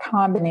 but that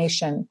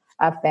combination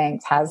of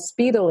things has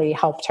speedily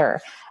helped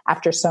her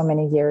after so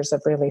many years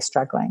of really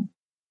struggling.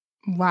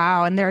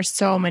 Wow. And there are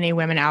so many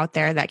women out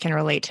there that can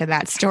relate to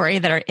that story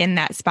that are in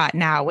that spot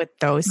now with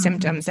those mm-hmm.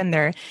 symptoms, and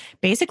they're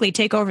basically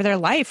take over their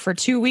life for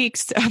 2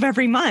 weeks of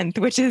every month,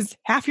 which is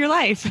half your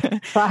life.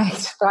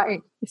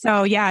 Right.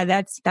 So yeah,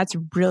 that's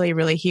really,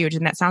 really huge.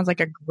 And that sounds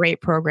like a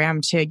great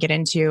program to get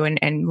into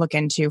and look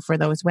into for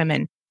those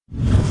women.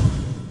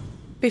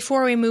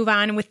 Before we move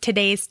on with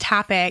today's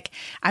topic,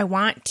 I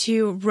want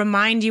to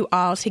remind you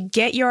all to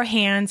get your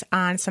hands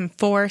on some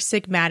Four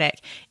Sigmatic.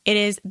 It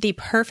is the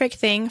perfect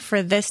thing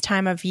for this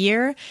time of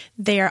year.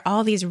 They are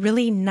all these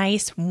really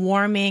nice,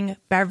 warming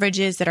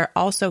beverages that are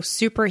also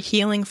super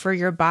healing for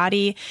your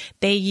body.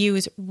 They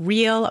use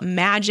real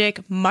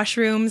magic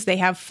mushrooms. They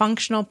have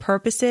functional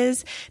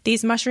purposes.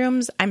 These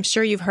mushrooms, I'm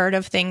sure you've heard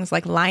of things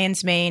like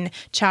lion's mane,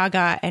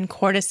 chaga, and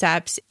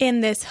cordyceps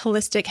in this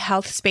holistic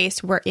health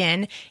space we're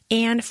in,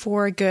 and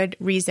for good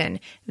reason.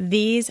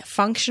 These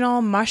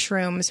functional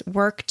mushrooms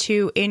work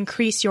to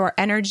increase your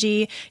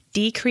energy,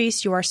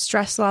 decrease your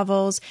stress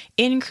levels,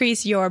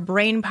 increase your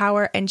brain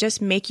power, and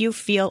just make you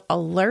feel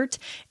alert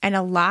and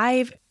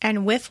alive.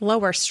 And with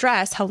lower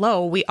stress,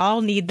 hello, we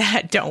all need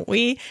that, don't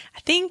we? I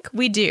think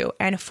we do.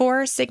 And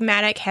Four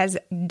Sigmatic has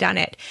done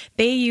it.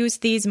 They use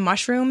these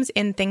mushrooms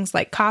in things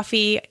like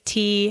coffee,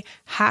 tea,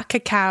 hot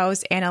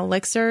cacaos, and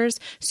elixirs.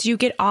 So you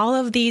get all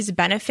of these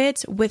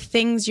benefits with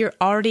things you're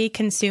already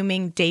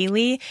consuming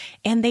daily.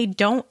 And they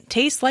don't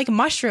taste like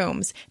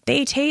mushrooms.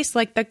 They taste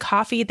like the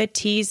coffee, the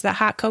teas, the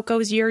hot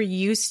cocos you're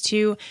used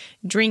to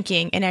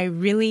drinking in a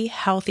really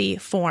healthy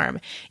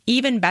form.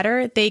 Even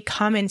better, they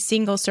come in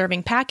single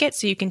serving packets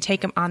so you can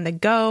take them on the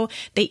go.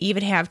 They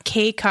even have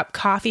K-Cup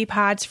coffee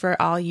pods for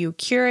all you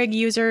Keurig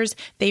users.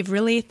 They've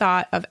really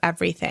thought of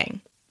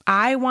everything.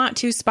 I want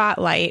to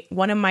spotlight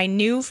one of my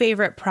new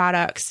favorite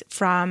products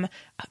from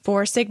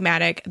Four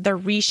Sigmatic, the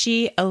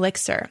Reishi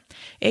Elixir.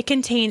 It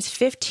contains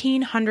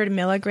 1,500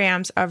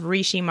 milligrams of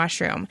reishi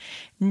mushroom.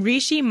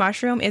 Reishi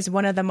mushroom is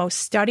one of the most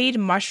studied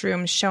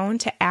mushrooms shown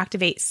to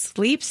activate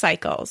sleep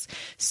cycles.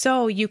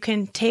 So you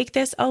can take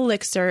this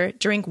elixir,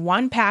 drink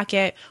one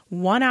packet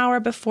 1 hour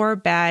before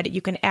bed.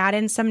 You can add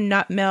in some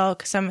nut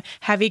milk, some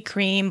heavy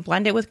cream,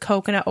 blend it with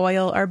coconut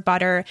oil or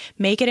butter,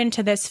 make it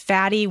into this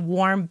fatty,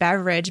 warm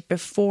beverage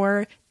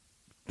before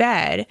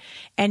bed,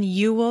 and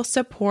you will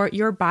support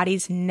your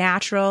body's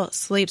natural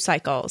sleep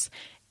cycles.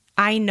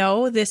 I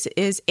know this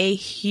is a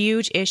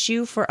huge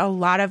issue for a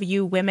lot of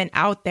you women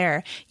out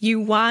there.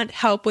 You want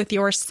help with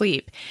your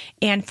sleep,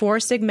 and Four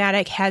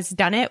Sigmatic has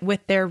done it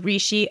with their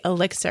Reishi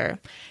Elixir.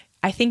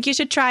 I think you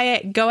should try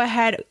it. Go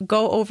ahead,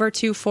 go over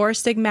to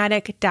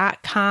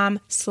foursigmatic.com/Shawn,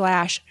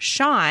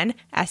 SHAWN.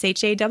 I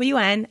think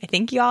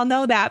you all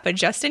know that, but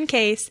just in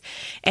case,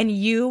 and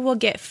you will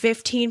get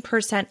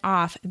 15%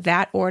 off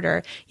that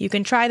order. You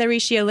can try the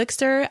Reishi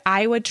Elixir.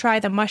 I would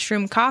try the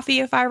mushroom coffee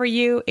if I were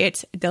you.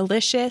 It's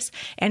delicious,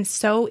 and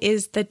so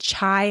is the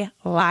chai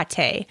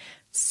latte.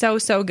 So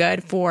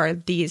good for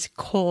these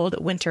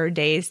cold winter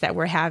days that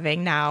we're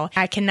having now.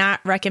 I cannot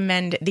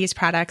recommend these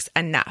products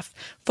enough.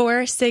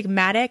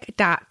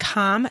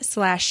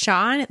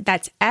 foursigmatic.com/Shawn.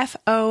 That's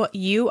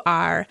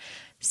FOUR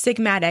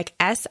Sigmatic,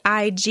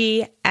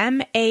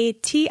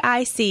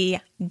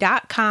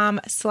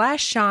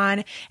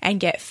 SIGMATIC.com/Shawn, and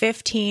get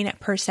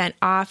 15%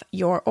 off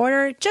your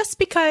order just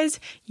because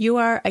you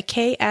are a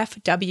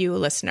KFW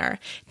listener.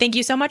 Thank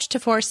you so much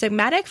to Four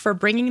Sigmatic for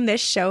bringing this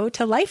show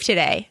to life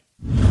today.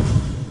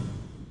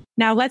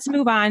 Now let's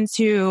move on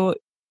to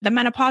the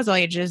menopausal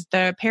ages,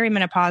 the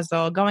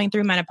perimenopausal, going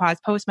through menopause,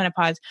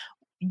 postmenopause.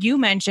 You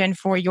mentioned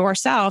for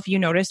yourself, you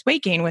noticed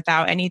weight gain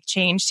without any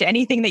change to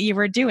anything that you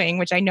were doing,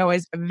 which I know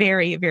is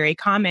very, very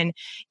common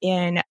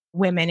in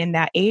women in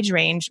that age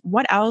range.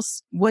 What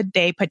else would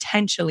they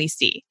potentially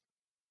see?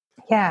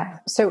 Yeah.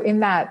 So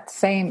in that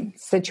same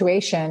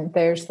situation,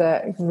 there's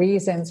the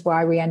reasons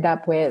why we end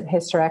up with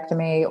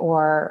hysterectomy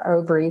or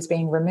ovaries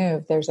being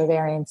removed. There's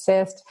ovarian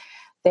cyst.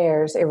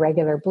 There's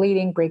irregular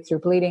bleeding, breakthrough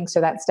bleeding.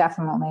 So that's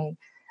definitely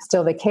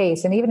still the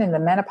case. And even in the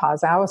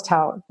menopause, I always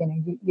tell,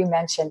 you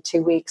mentioned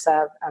 2 weeks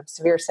of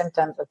severe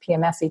symptoms of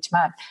PMS each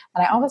month.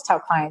 And I always tell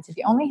clients, if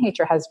you only hate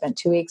your husband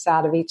 2 weeks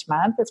out of each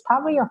month, it's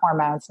probably your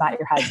hormones, not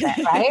your husband,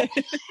 right?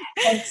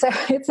 And so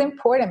it's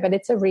important, but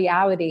it's a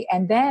reality.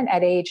 And then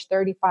at age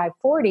 35,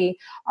 40,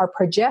 our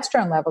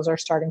progesterone levels are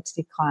starting to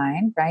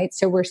decline, right?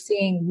 So we're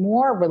seeing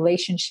more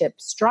relationship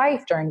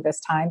strife during this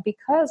time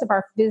because of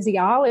our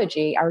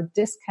physiology, our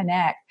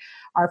disconnect,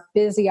 our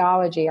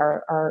physiology,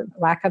 our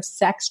lack of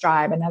sex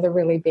drive, another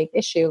really big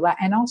issue,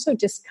 and also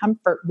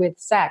discomfort with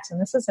sex.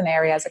 And this is an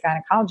area as a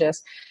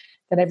gynecologist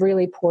that I've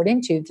really poured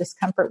into,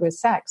 discomfort with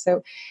sex.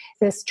 So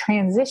this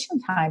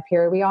transition time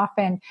period, we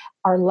often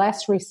are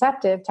less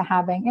receptive to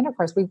having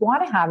intercourse. We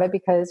want to have it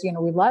because,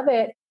 we love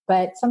it,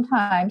 but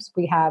sometimes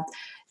we have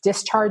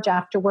discharge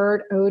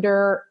afterward,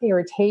 odor,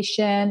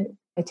 irritation.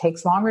 It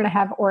takes longer to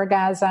have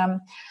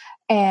orgasm.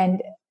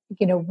 And,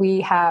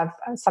 we have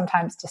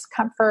sometimes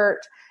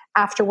discomfort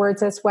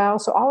afterwards as well.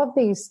 So all of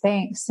these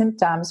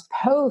symptoms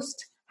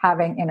post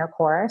having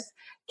intercourse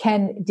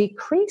can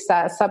decrease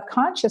us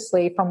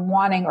subconsciously from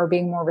wanting or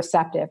being more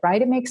receptive,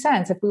 right? It makes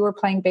sense. If we were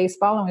playing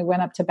baseball and we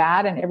went up to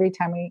bat and every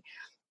time we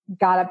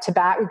got up to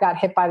bat, we got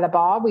hit by the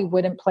ball, we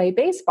wouldn't play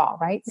baseball,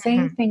 right? Mm-hmm.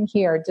 Same thing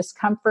here.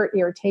 Discomfort,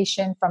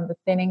 irritation from the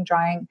thinning,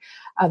 drying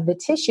of the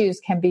tissues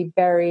can be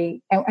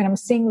and I'm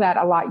seeing that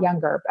a lot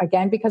younger.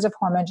 Again, because of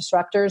hormone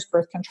disruptors,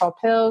 birth control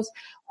pills,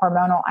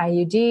 hormonal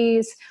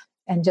IUDs,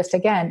 and just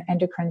again,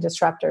 endocrine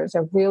disruptors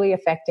are really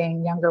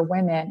affecting younger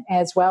women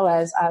as well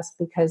as us,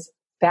 because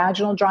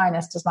vaginal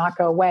dryness does not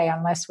go away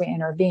unless we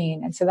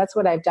intervene. And so that's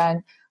what I've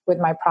done with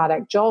my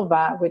product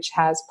Julva, which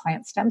has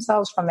plant stem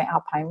cells from the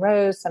alpine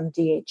rose, some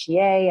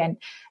DHEA,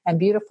 and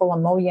beautiful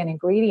emollient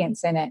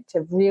ingredients in it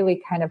to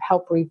really kind of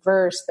help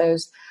reverse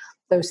those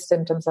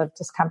symptoms of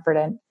discomfort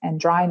and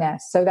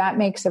dryness. So that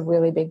makes a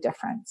really big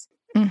difference.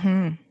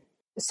 Mm-hmm.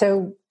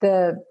 So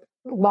the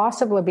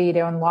loss of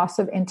libido and loss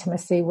of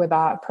intimacy with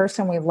a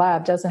person we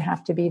love doesn't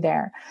have to be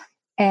there.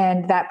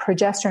 And that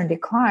progesterone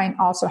decline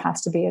also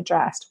has to be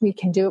addressed. We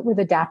can do it with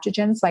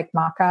adaptogens like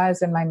maca,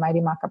 as in my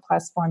Mighty Maca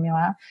Plus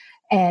formula,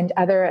 and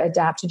other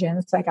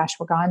adaptogens like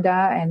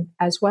ashwagandha, and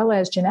as well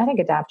as genetic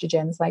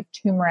adaptogens like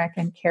turmeric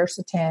and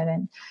quercetin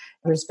and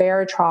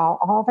resveratrol,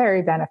 all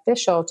very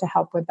beneficial to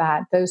help with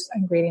that. Those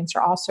ingredients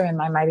are also in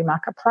my Mighty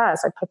Maca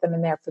Plus. I put them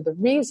in there for the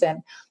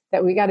reason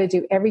that we got to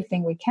do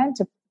everything we can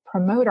to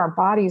promote our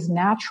body's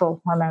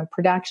natural hormone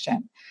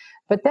production.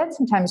 But then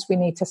sometimes we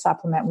need to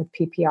supplement with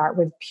PPR,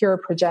 with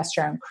pure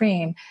progesterone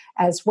cream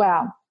as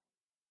well.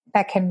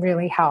 That can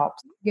really help,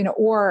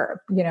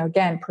 or,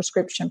 again,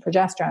 prescription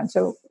progesterone.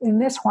 So in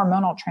this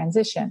hormonal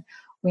transition,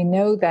 we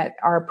know that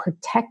our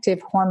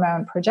protective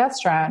hormone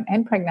progesterone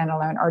and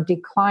pregnenolone are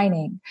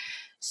declining.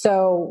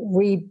 So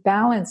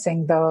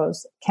rebalancing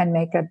those can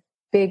make a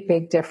big,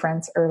 big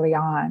difference early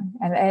on.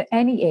 And at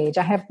any age,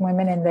 I have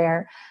women in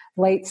their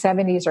late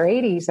 70s or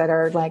 80s that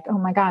are like, oh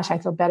my gosh, I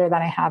feel better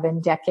than I have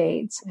in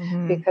decades,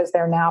 because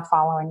they're now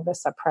following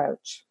this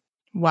approach.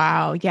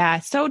 Wow. Yeah.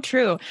 So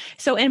true.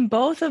 So in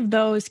both of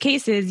those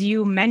cases,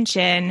 you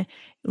mention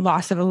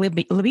loss of a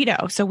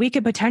libido. So we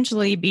could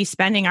potentially be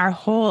spending our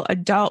whole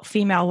adult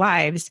female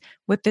lives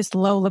with this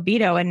low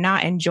libido and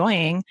not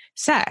enjoying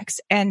sex.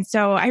 And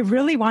so I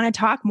really want to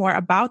talk more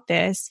about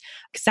this.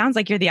 Sounds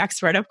like you're the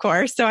expert, of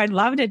course. So I'd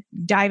love to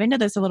dive into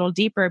this a little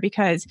deeper,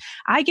 because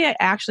I get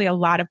actually a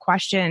lot of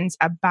questions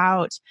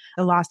about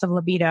the loss of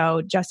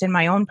libido just in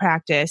my own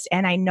practice.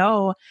 And I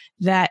know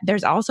that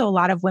there's also a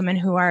lot of women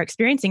who are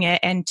experiencing it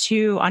and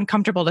too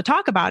uncomfortable to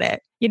talk about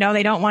it.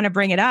 They don't want to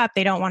bring it up.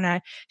 They don't want to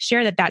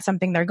share that that's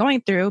something they're going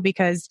through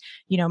because,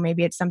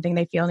 maybe it's something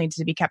they feel needs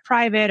to be kept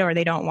private, or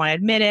they don't want to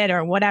admit it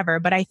or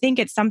whatever. But I think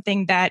it's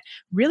something that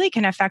really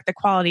can affect the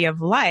quality of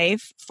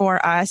life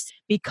for us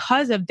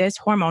because of this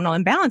hormonal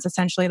imbalance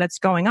essentially that's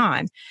going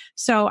on.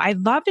 So I'd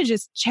love to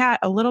just chat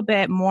a little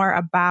bit more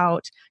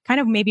about kind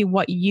of maybe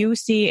what you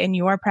see in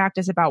your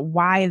practice about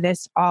why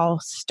this all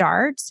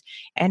starts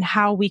and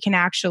how we can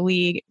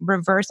actually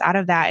reverse out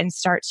of that and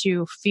start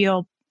to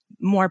feel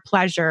more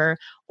pleasure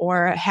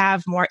or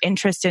have more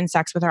interest in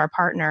sex with our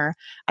partner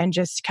and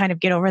just kind of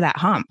get over that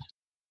hump.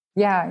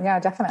 Yeah,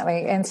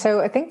 definitely. And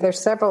so I think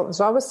there's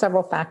always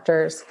several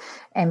factors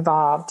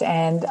involved.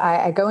 And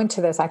I go into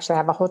this, actually I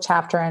have a whole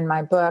chapter in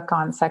my book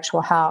on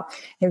sexual health.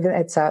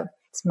 It's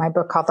my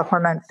book called The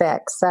Hormone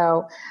Fix.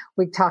 So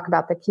we talk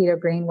about the keto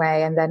green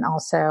way, and then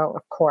also,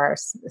 of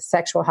course,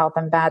 sexual health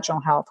and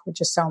vaginal health,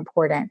 which is so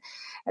important.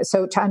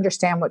 So to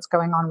understand what's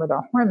going on with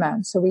our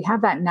hormones. So we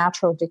have that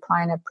natural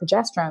decline of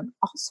progesterone.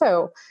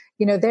 Also,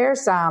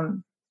 there's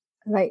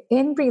like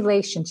in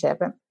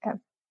relationship, I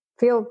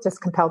feel just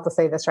compelled to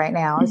say this right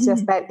now. It's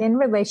just that in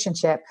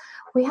relationship,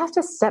 we have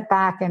to step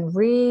back and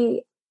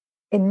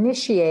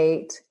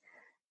reinitiate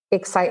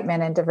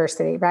excitement and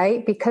diversity,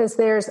 right? Because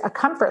there's a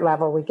comfort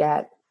level we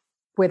get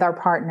with our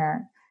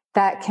partner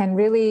that can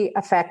really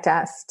affect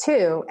us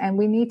too. And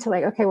we need to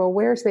okay, well,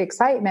 where's the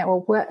excitement?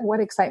 Well, what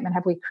excitement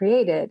have we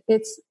created?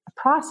 It's a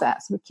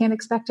process. We can't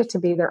expect it to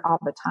be there all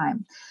the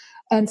time.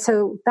 And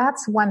so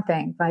that's one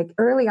thing. Like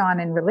early on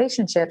in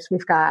relationships,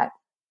 we've got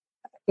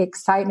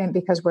excitement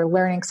because we're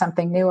learning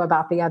something new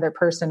about the other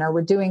person, or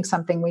we're doing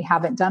something we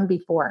haven't done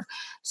before.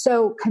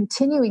 So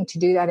continuing to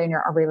do that in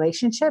our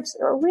relationships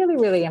are really,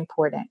 really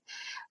important.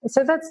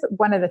 So that's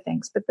one of the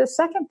things. But the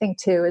second thing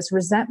too is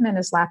resentment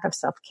is lack of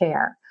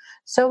self-care.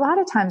 So a lot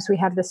of times we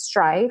have this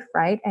strife,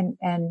 right?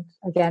 And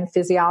again,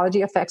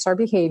 physiology affects our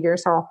behavior.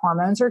 So our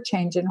hormones are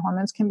changing.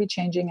 Hormones can be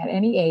changing at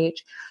any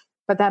age.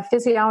 But that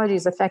physiology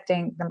is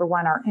affecting, number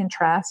one, our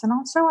interests and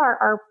also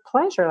our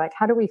pleasure. Like,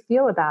 how do we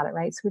feel about it,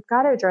 right? So we've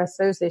got to address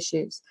those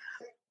issues.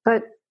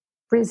 But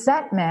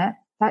resentment,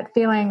 that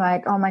feeling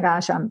like, oh my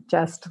gosh, I'm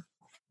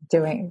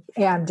doing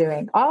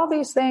all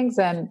these things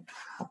and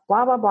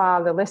blah, blah,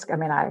 blah. The list,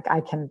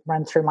 I can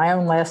run through my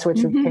own list,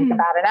 which would take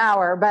about an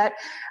hour, but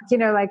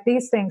like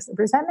these things,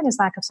 resentment is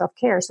lack of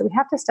self-care. So we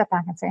have to step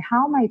back and say,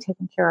 how am I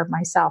taking care of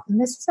myself?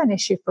 And this is an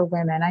issue for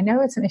women. I know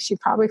it's an issue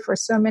probably for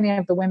so many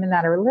of the women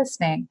that are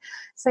listening.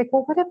 It's like,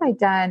 well, what have I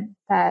done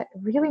that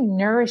really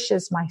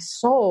nourishes my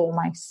soul,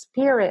 my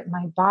spirit,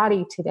 my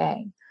body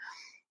today?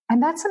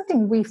 And that's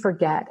something we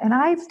forget. And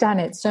I've done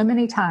it so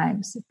many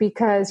times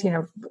because,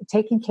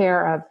 taking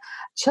care of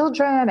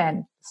children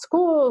and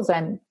schools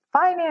and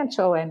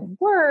financial and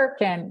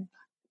work and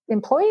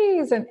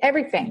employees and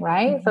everything,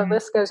 right? The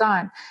list goes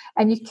on.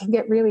 And you can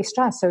get really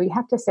stressed. So you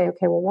have to say,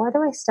 okay, well, why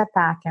do I step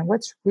back? And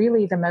what's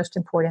really the most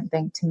important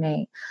thing to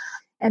me?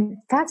 And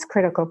that's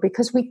critical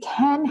because we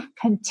can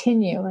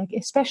continue, like,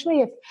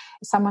 especially if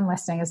someone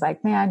listening is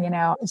like, man,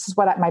 this is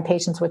what my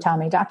patients would tell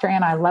me, Dr.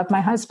 Anna, I love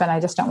my husband. I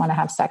just don't want to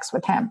have sex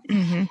with him.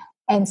 Mm-hmm.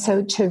 And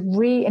so to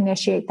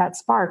reinitiate that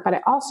spark, but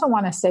I also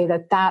want to say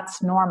that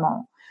that's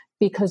normal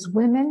because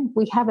women,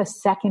 we have a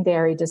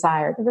secondary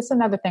desire. This is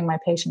another thing my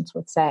patients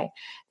would say.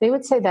 They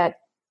would say that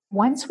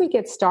once we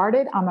get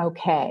started, I'm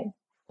okay,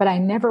 but I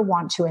never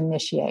want to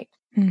initiate.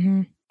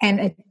 Mm-hmm.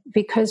 And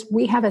because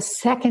we have a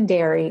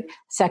secondary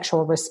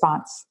sexual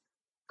response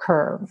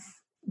curve.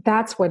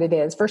 That's what it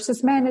is.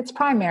 Versus men, it's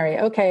primary.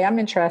 Okay, I'm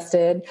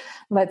interested.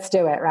 Let's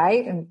do it,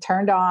 right? And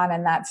turned on,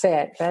 and that's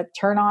it. But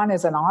turn on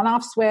is an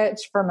on-off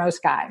switch for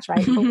most guys,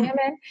 right? For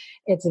women,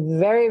 it's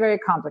very, very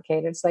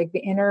complicated. It's like the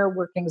inner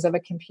workings of a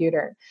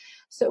computer.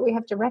 So we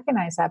have to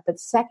recognize that. But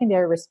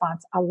secondary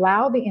response,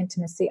 allow the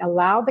intimacy,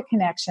 allow the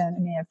connection. I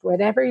mean, if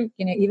whatever,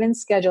 even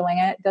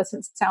scheduling it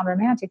doesn't sound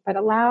romantic, but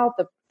allow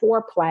the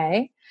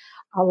foreplay.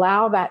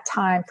 Allow that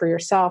time for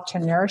yourself to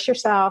nourish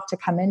yourself, to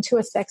come into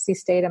a sexy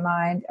state of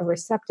mind, a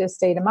receptive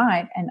state of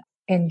mind, and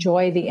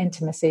enjoy the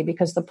intimacy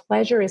because the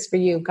pleasure is for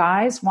you.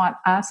 Guys want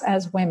us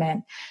as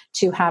women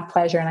to have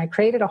pleasure. And I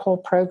created a whole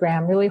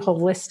program, really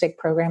holistic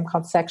program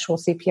called Sexual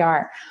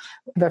CPR,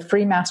 the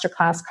free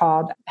masterclass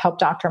called Help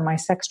Doctor, My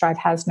Sex Drive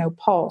Has No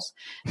Pulse.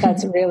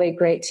 That's really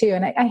great too.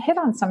 And I hit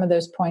on some of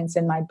those points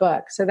in my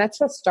book. So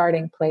that's a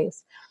starting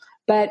place.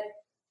 But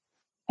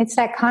it's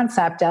that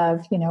concept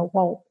of,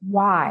 well,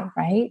 why,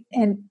 right?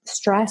 And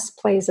stress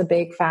plays a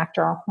big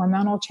factor. Our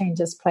hormonal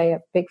changes play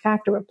a big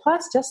factor, but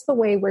plus just the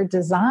way we're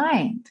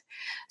designed.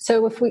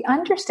 So if we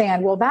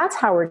understand, well, that's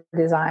how we're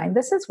designed.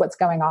 This is what's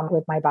going on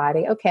with my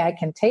body. Okay, I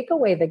can take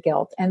away the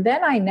guilt. And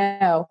then I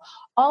know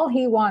all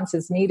he wants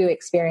is me to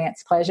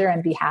experience pleasure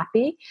and be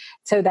happy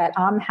so that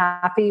I'm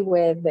happy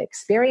with the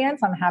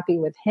experience. I'm happy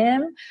with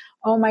him.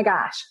 Oh my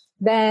gosh.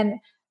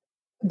 Then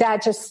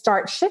that just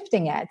starts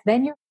shifting it.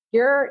 Then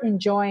you're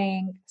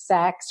enjoying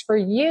sex for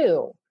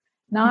you,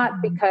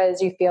 not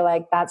because you feel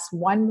like that's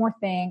one more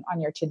thing on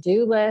your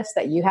to-do list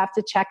that you have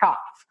to check off.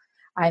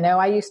 I know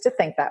I used to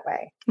think that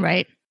way.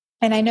 Right.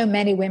 And I know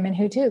many women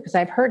who do, because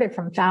I've heard it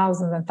from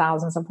thousands and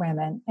thousands of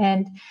women.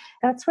 And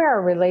that's where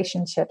our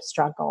relationships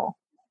struggle.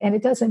 And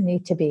it doesn't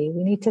need to be.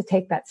 We need to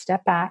take that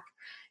step back,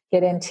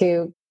 get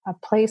into a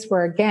place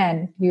where,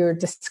 again, you're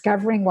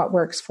discovering what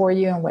works for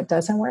you and what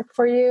doesn't work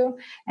for you.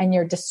 And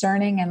you're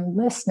discerning and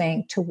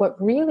listening to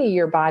what really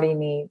your body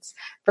needs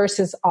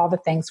versus all the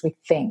things we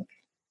think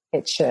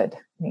it should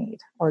need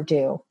or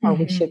do, or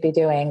we should be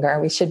doing, or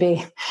we should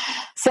be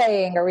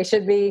saying, or we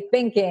should be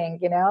thinking.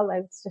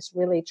 Let's just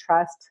really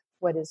trust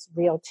what is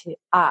real to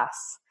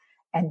us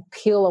and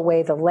peel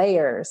away the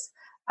layers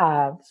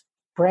of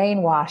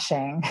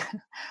brainwashing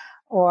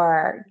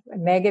or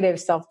negative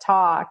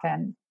self-talk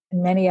and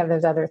many of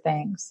those other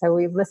things. So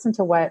we listen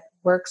to what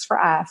works for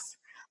us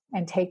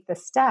and take the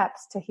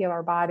steps to heal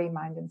our body,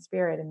 mind, and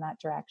spirit in that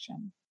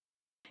direction.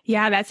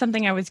 Yeah, that's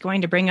something I was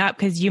going to bring up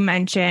because you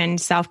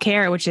mentioned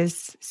self-care, which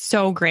is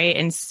so great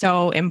and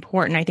so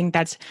important. I think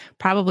that's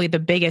probably the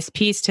biggest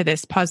piece to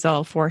this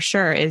puzzle for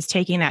sure, is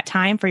taking that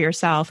time for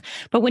yourself.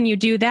 But when you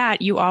do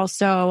that, you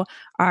also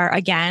are,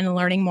 again,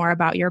 learning more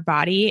about your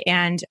body.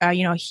 And,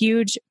 a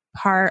huge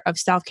part of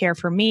self-care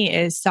for me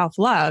is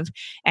self-love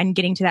and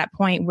getting to that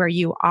point where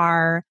you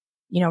are,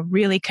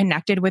 really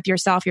connected with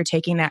yourself. You're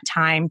taking that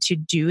time to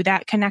do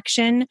that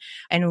connection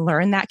and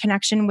learn that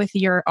connection with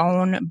your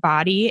own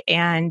body.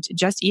 And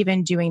just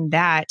even doing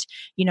that,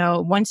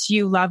 once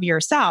you love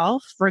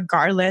yourself,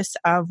 regardless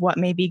of what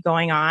may be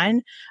going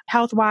on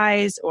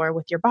health-wise or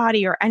with your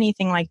body or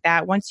anything like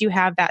that, once you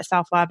have that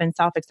self-love and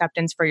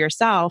self-acceptance for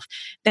yourself,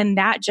 then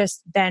that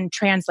just then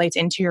translates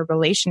into your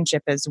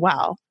relationship as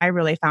well. I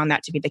really found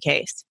that to be the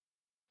case.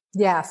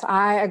 Yes,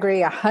 I agree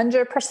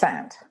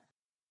 100%.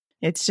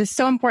 It's just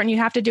so important. You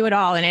have to do it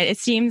all. And it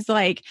seems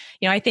like,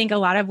 I think a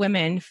lot of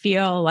women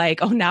feel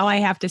like, oh, now I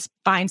have to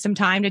find some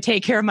time to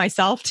take care of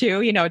myself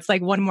too. It's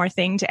like one more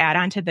thing to add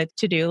onto the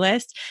to-do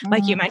list,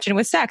 like you mentioned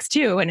with sex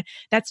too. And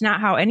that's not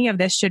how any of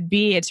this should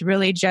be. It's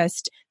really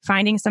just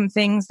finding some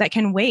things that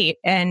can wait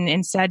and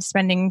instead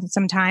spending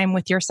some time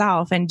with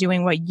yourself and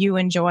doing what you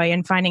enjoy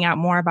and finding out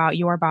more about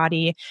your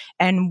body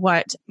and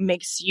what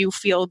makes you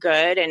feel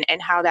good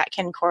and how that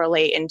can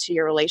correlate into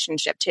your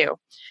relationship too.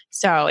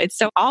 So it's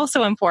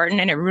also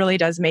important, and it really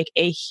does make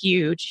a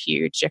huge,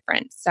 huge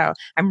difference. So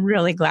I'm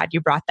really glad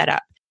you brought that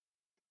up.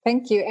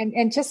 Thank you.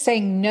 And just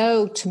saying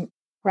no to,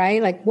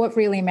 right? Like what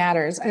really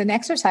matters. An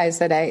exercise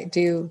that I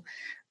do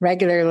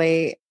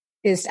regularly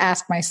is to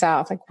ask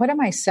myself, like, what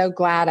am I so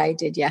glad I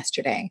did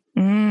yesterday?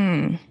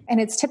 And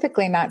it's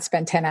typically not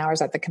spend 10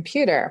 hours at the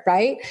computer,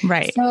 right?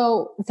 Right.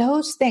 So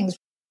those things,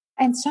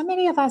 and so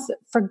many of us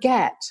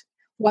forget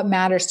what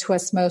matters to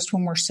us most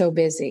when we're so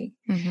busy.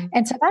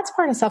 And so that's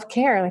part of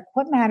self-care. Like,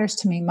 what matters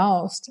to me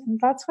most? And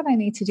that's what I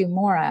need to do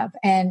more of.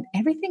 And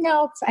everything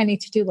else I need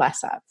to do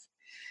less of.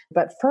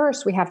 But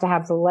first, we have to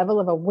have the level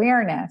of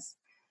awareness.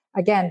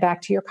 Again,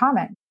 back to your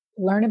comment,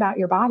 learn about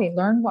your body,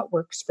 learn what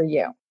works for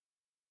you.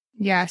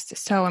 Yes,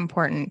 so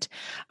important.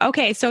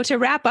 Okay, so to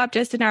wrap up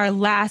just in our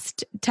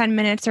last 10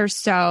 minutes or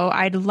so,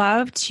 I'd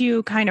love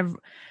to kind of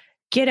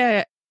get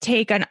a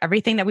take on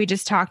everything that we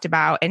just talked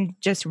about and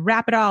just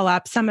wrap it all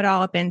up, sum it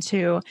all up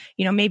into,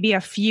 maybe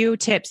a few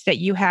tips that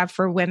you have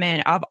for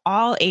women of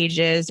all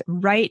ages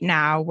right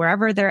now,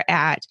 wherever they're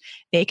at,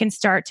 they can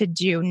start to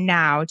do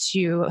now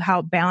to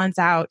help balance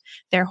out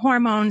their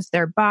hormones,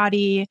 their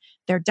body,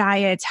 their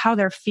diets, how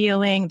they're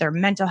feeling, their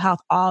mental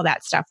health, all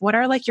that stuff. What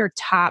are like your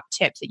top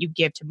tips that you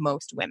give to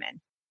most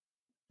women?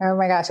 Oh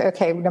my gosh.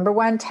 Okay. Number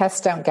one,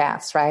 test, don't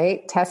gas,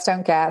 right? Test,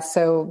 don't gas.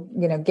 So,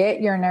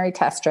 get urinary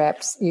test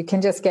strips. You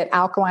can just get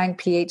alkaline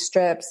pH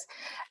strips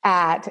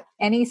at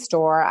any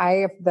store.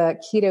 I have the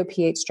keto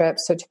pH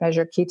strips, so to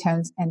measure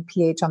ketones and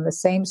pH on the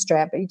same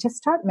strip, but you just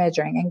start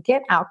measuring and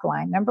get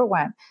alkaline. Number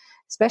one,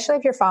 especially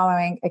if you're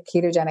following a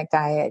ketogenic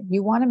diet,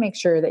 you want to make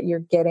sure that you're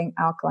getting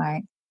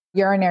alkaline.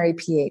 Urinary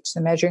pH,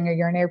 so measuring your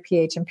urinary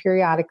pH and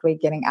periodically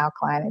getting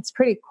alkaline. It's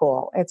pretty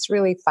cool. It's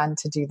really fun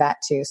to do that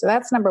too. So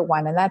that's number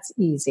one, and that's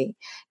easy.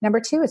 Number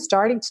two is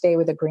starting today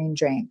with a green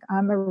drink.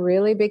 I'm a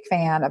really big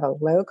fan of a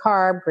low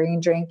carb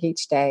green drink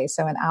each day.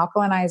 So an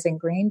alkalinizing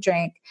green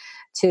drink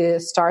to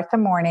start the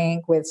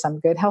morning with some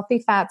good healthy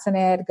fats in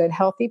it, good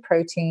healthy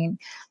protein,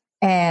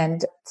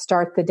 and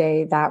start the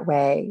day that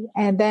way.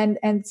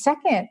 And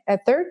second, a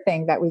third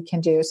thing that we can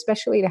do,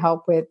 especially to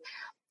help with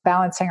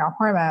balancing our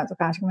hormones.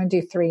 Gosh, I'm going to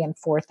do 3 and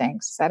 4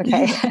 things. Is that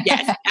okay?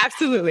 Yes,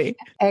 absolutely.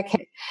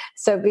 Okay.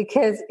 So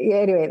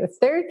anyway, the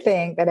third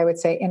thing that I would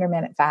say,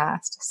 intermittent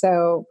fast.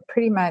 So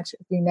pretty much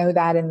we know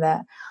that in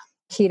the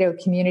keto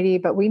community,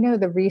 but we know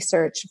the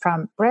research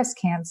from breast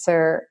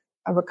cancer,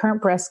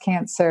 recurrent breast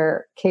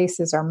cancer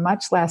cases are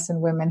much less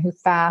in women who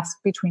fast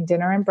between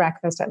dinner and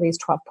breakfast at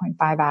least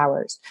 12.5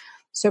 hours.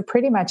 So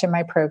pretty much in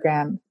my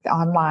program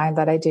online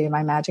that I do,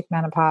 my Magic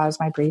Menopause,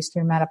 my Breeze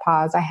Through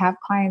Menopause, I have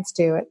clients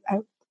do it. I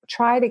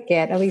try to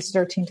get at least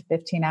 13 to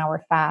 15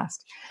 hour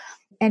fast.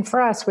 And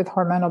for us with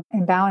hormonal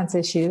imbalance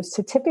issues,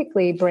 to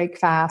typically break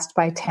fast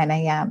by 10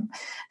 a.m.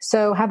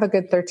 So have a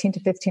good 13 to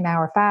 15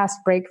 hour fast,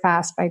 break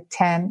fast by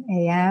 10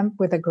 a.m.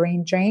 with a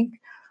green drink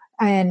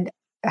and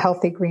a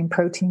healthy green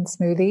protein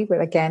smoothie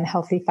with, again,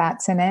 healthy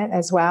fats in it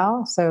as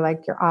well. So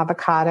like your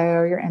avocado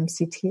or your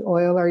MCT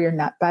oil or your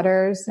nut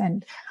butters,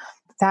 and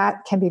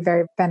that can be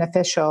very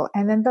beneficial.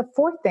 And then the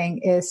fourth thing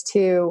is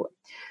to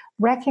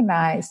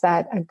recognize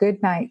that a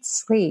good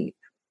night's sleep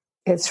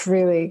is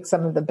really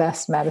some of the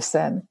best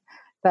medicine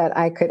that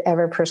I could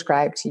ever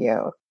prescribe to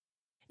you.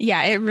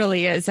 Yeah, it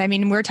really is. I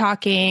mean, we're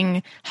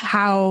talking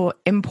how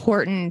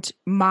important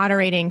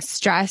moderating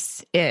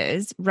stress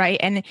is, right?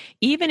 And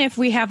even if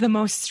we have the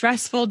most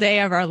stressful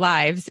day of our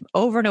lives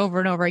over and over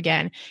and over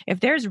again, if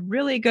there's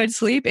really good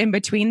sleep in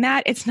between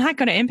that, it's not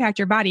going to impact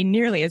your body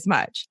nearly as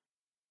much.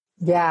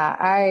 Yeah,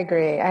 I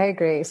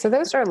agree. So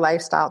those are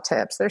lifestyle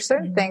tips. There's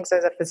certain things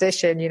as a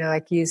physician,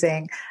 like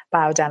using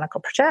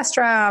bioidentical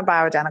progesterone,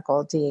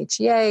 bioidentical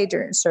DHEA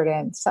during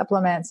certain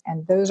supplements.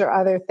 And those are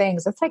other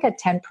things. That's like a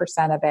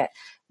 10% of it.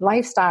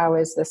 Lifestyle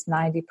is this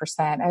 90%.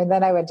 And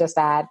then I would just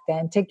add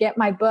then to get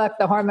my book,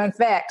 The Hormone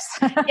Fix.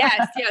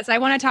 Yes. I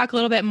want to talk a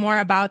little bit more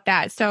about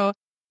that. So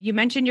you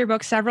mentioned your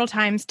book several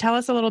times. Tell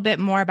us a little bit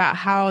more about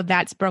how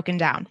that's broken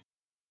down.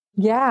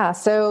 Yeah.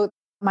 So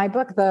my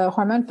book, The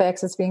Hormone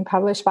Fix, is being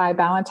published by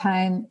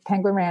Ballantine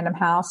Penguin Random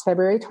House.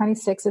 February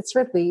 26th, it's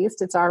released.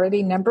 It's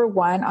already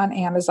 #1 on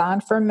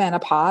Amazon for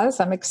menopause.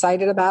 I'm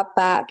excited about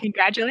that.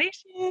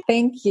 Congratulations.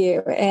 Thank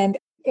you. And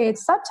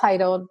it's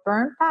subtitled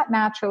Burn Fat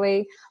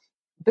Naturally,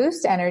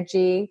 Boost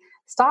Energy,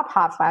 Stop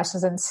Hot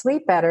Flashes, and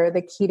Sleep Better,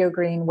 the Keto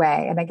Green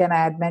Way. And again, I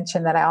had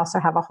mentioned that I also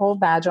have a whole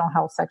vaginal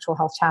health, sexual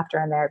health chapter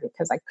in there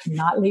because I could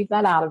not leave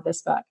that out of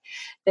this book.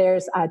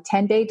 There's a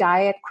 10-day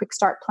diet quick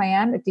start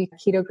plan, a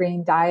Keto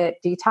Green diet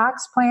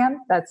detox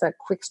plan. That's a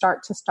quick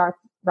start to start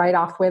right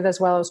off with, as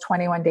well as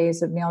 21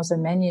 days of meals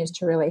and menus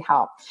to really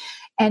help.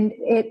 And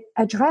it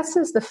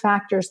addresses the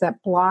factors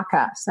that block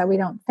us that we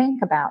don't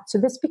think about. So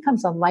this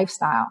becomes a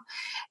lifestyle.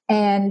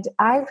 And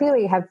I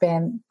really have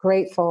been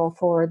grateful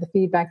for the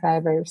feedback that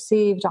I've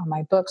received on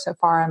my book so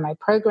far and my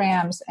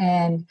programs,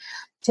 and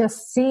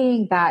just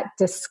seeing that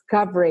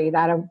discovery,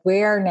 that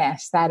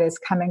awareness that is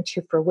coming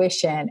to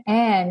fruition.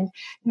 And,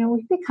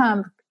 we've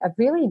become a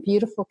really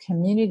beautiful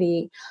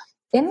community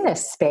in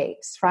this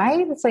space,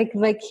 right? It's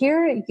like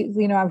here,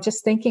 I'm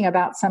just thinking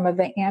about some of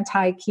the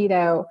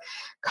anti-keto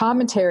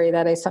commentary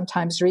that I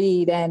sometimes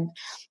read, and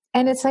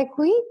it's like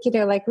we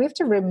have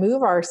to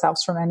remove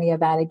ourselves from any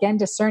of that. Again,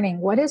 discerning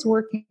what is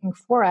working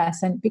for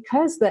us, and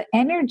because the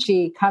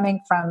energy coming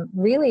from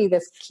really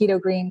this keto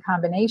green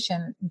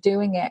combination,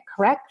 doing it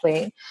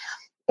correctly,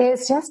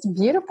 it's just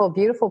beautiful,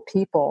 beautiful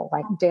people,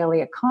 like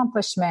daily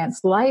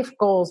accomplishments, life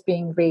goals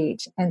being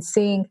reached, and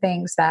seeing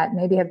things that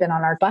maybe have been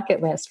on our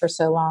bucket list for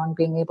so long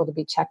being able to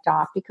be checked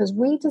off, because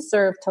we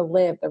deserve to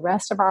live the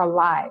rest of our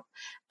life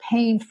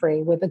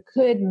pain-free with a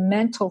good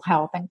mental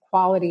health and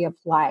quality of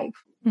life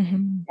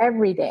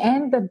every day,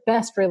 and the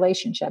best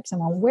relationships. And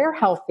when we're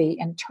healthy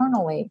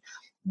internally,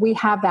 we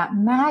have that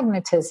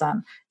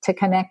magnetism to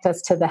connect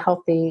us to the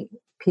healthy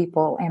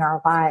people in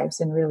our lives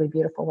in really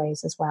beautiful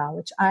ways as well,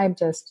 which I'm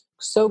just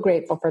so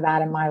grateful for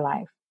that in my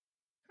life.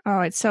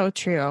 Oh, it's so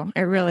true.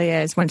 It really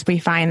is. Once we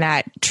find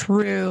that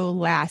true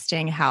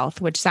lasting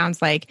health, which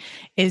sounds like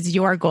is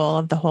your goal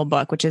of the whole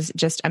book, which is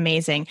just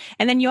amazing.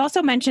 And then you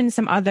also mentioned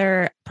some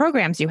other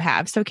programs you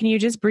have. So can you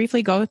just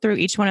briefly go through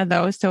each one of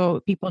those so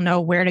people know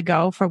where to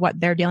go for what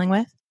they're dealing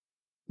with?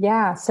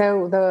 Yeah.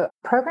 So the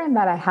program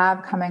that I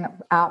have coming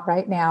out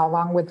right now,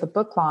 along with the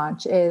book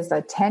launch, is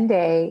a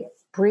 10-day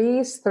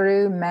Breeze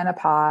Through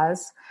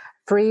Menopause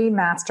free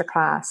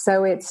masterclass.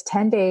 So it's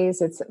 10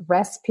 days. It's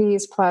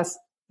recipes plus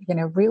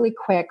really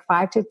quick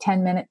 5 to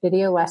 10 minute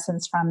video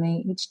lessons from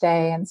me each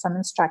day and some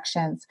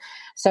instructions.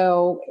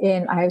 So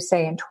I would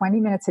say in 20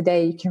 minutes a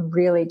day, you can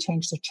really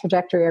change the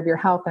trajectory of your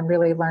health and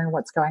really learn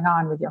what's going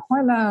on with your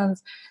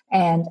hormones,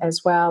 and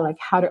as well, like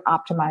how to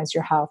optimize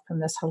your health from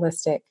this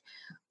holistic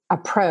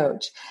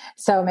approach.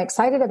 So I'm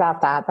excited about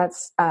that.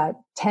 That's a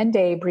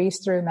 10-day Breeze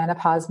Through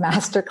Menopause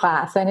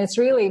Masterclass. And it's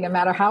really, no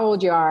matter how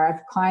old you are, I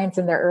have clients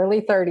in their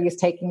early 30s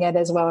taking it,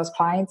 as well as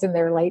clients in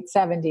their late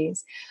 70s,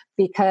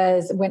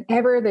 because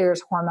whenever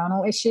there's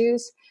hormonal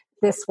issues,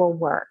 this will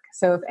work.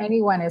 So if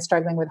anyone is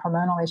struggling with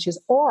hormonal issues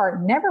or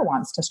never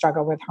wants to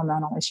struggle with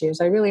hormonal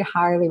issues, I really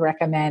highly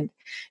recommend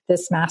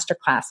this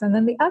masterclass. And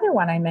then the other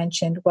one I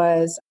mentioned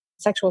was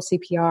sexual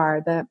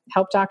CPR, the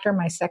Help Doctor,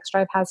 My Sex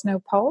Drive Has No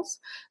Pulse.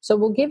 So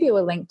we'll give you a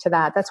link to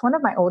that. That's one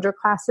of my older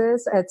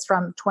classes. It's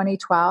from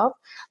 2012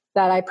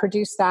 that I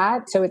produced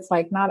that. So it's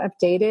like not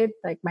updated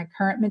like my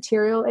current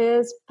material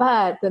is,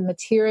 but the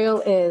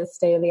material is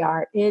state of the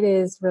art. It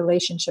is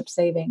relationship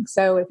saving.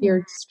 So if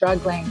you're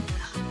struggling,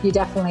 you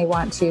definitely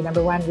want to,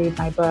 number one, read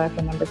my book,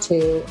 and number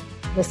two,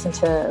 listen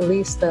to at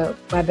least the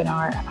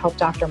webinar, Help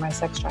Doctor, My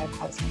Sex Drive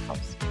Has No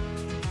Pulse.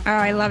 Oh,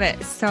 I love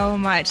it so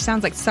much.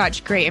 Sounds like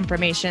such great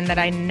information that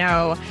I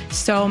know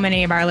so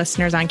many of our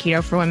listeners on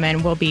Keto for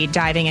Women will be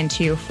diving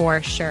into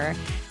for sure.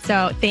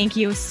 So thank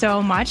you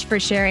so much for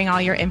sharing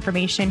all your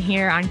information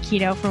here on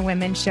Keto for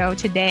Women show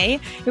today.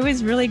 It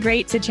was really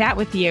great to chat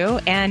with you,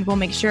 and we'll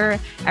make sure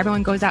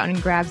everyone goes out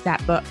and grabs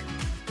that book.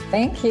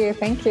 Thank you.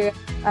 Thank you.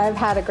 I've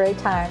had a great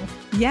time.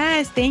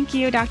 Yes. Thank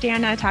you, Dr.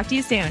 Anna. Talk to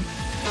you soon.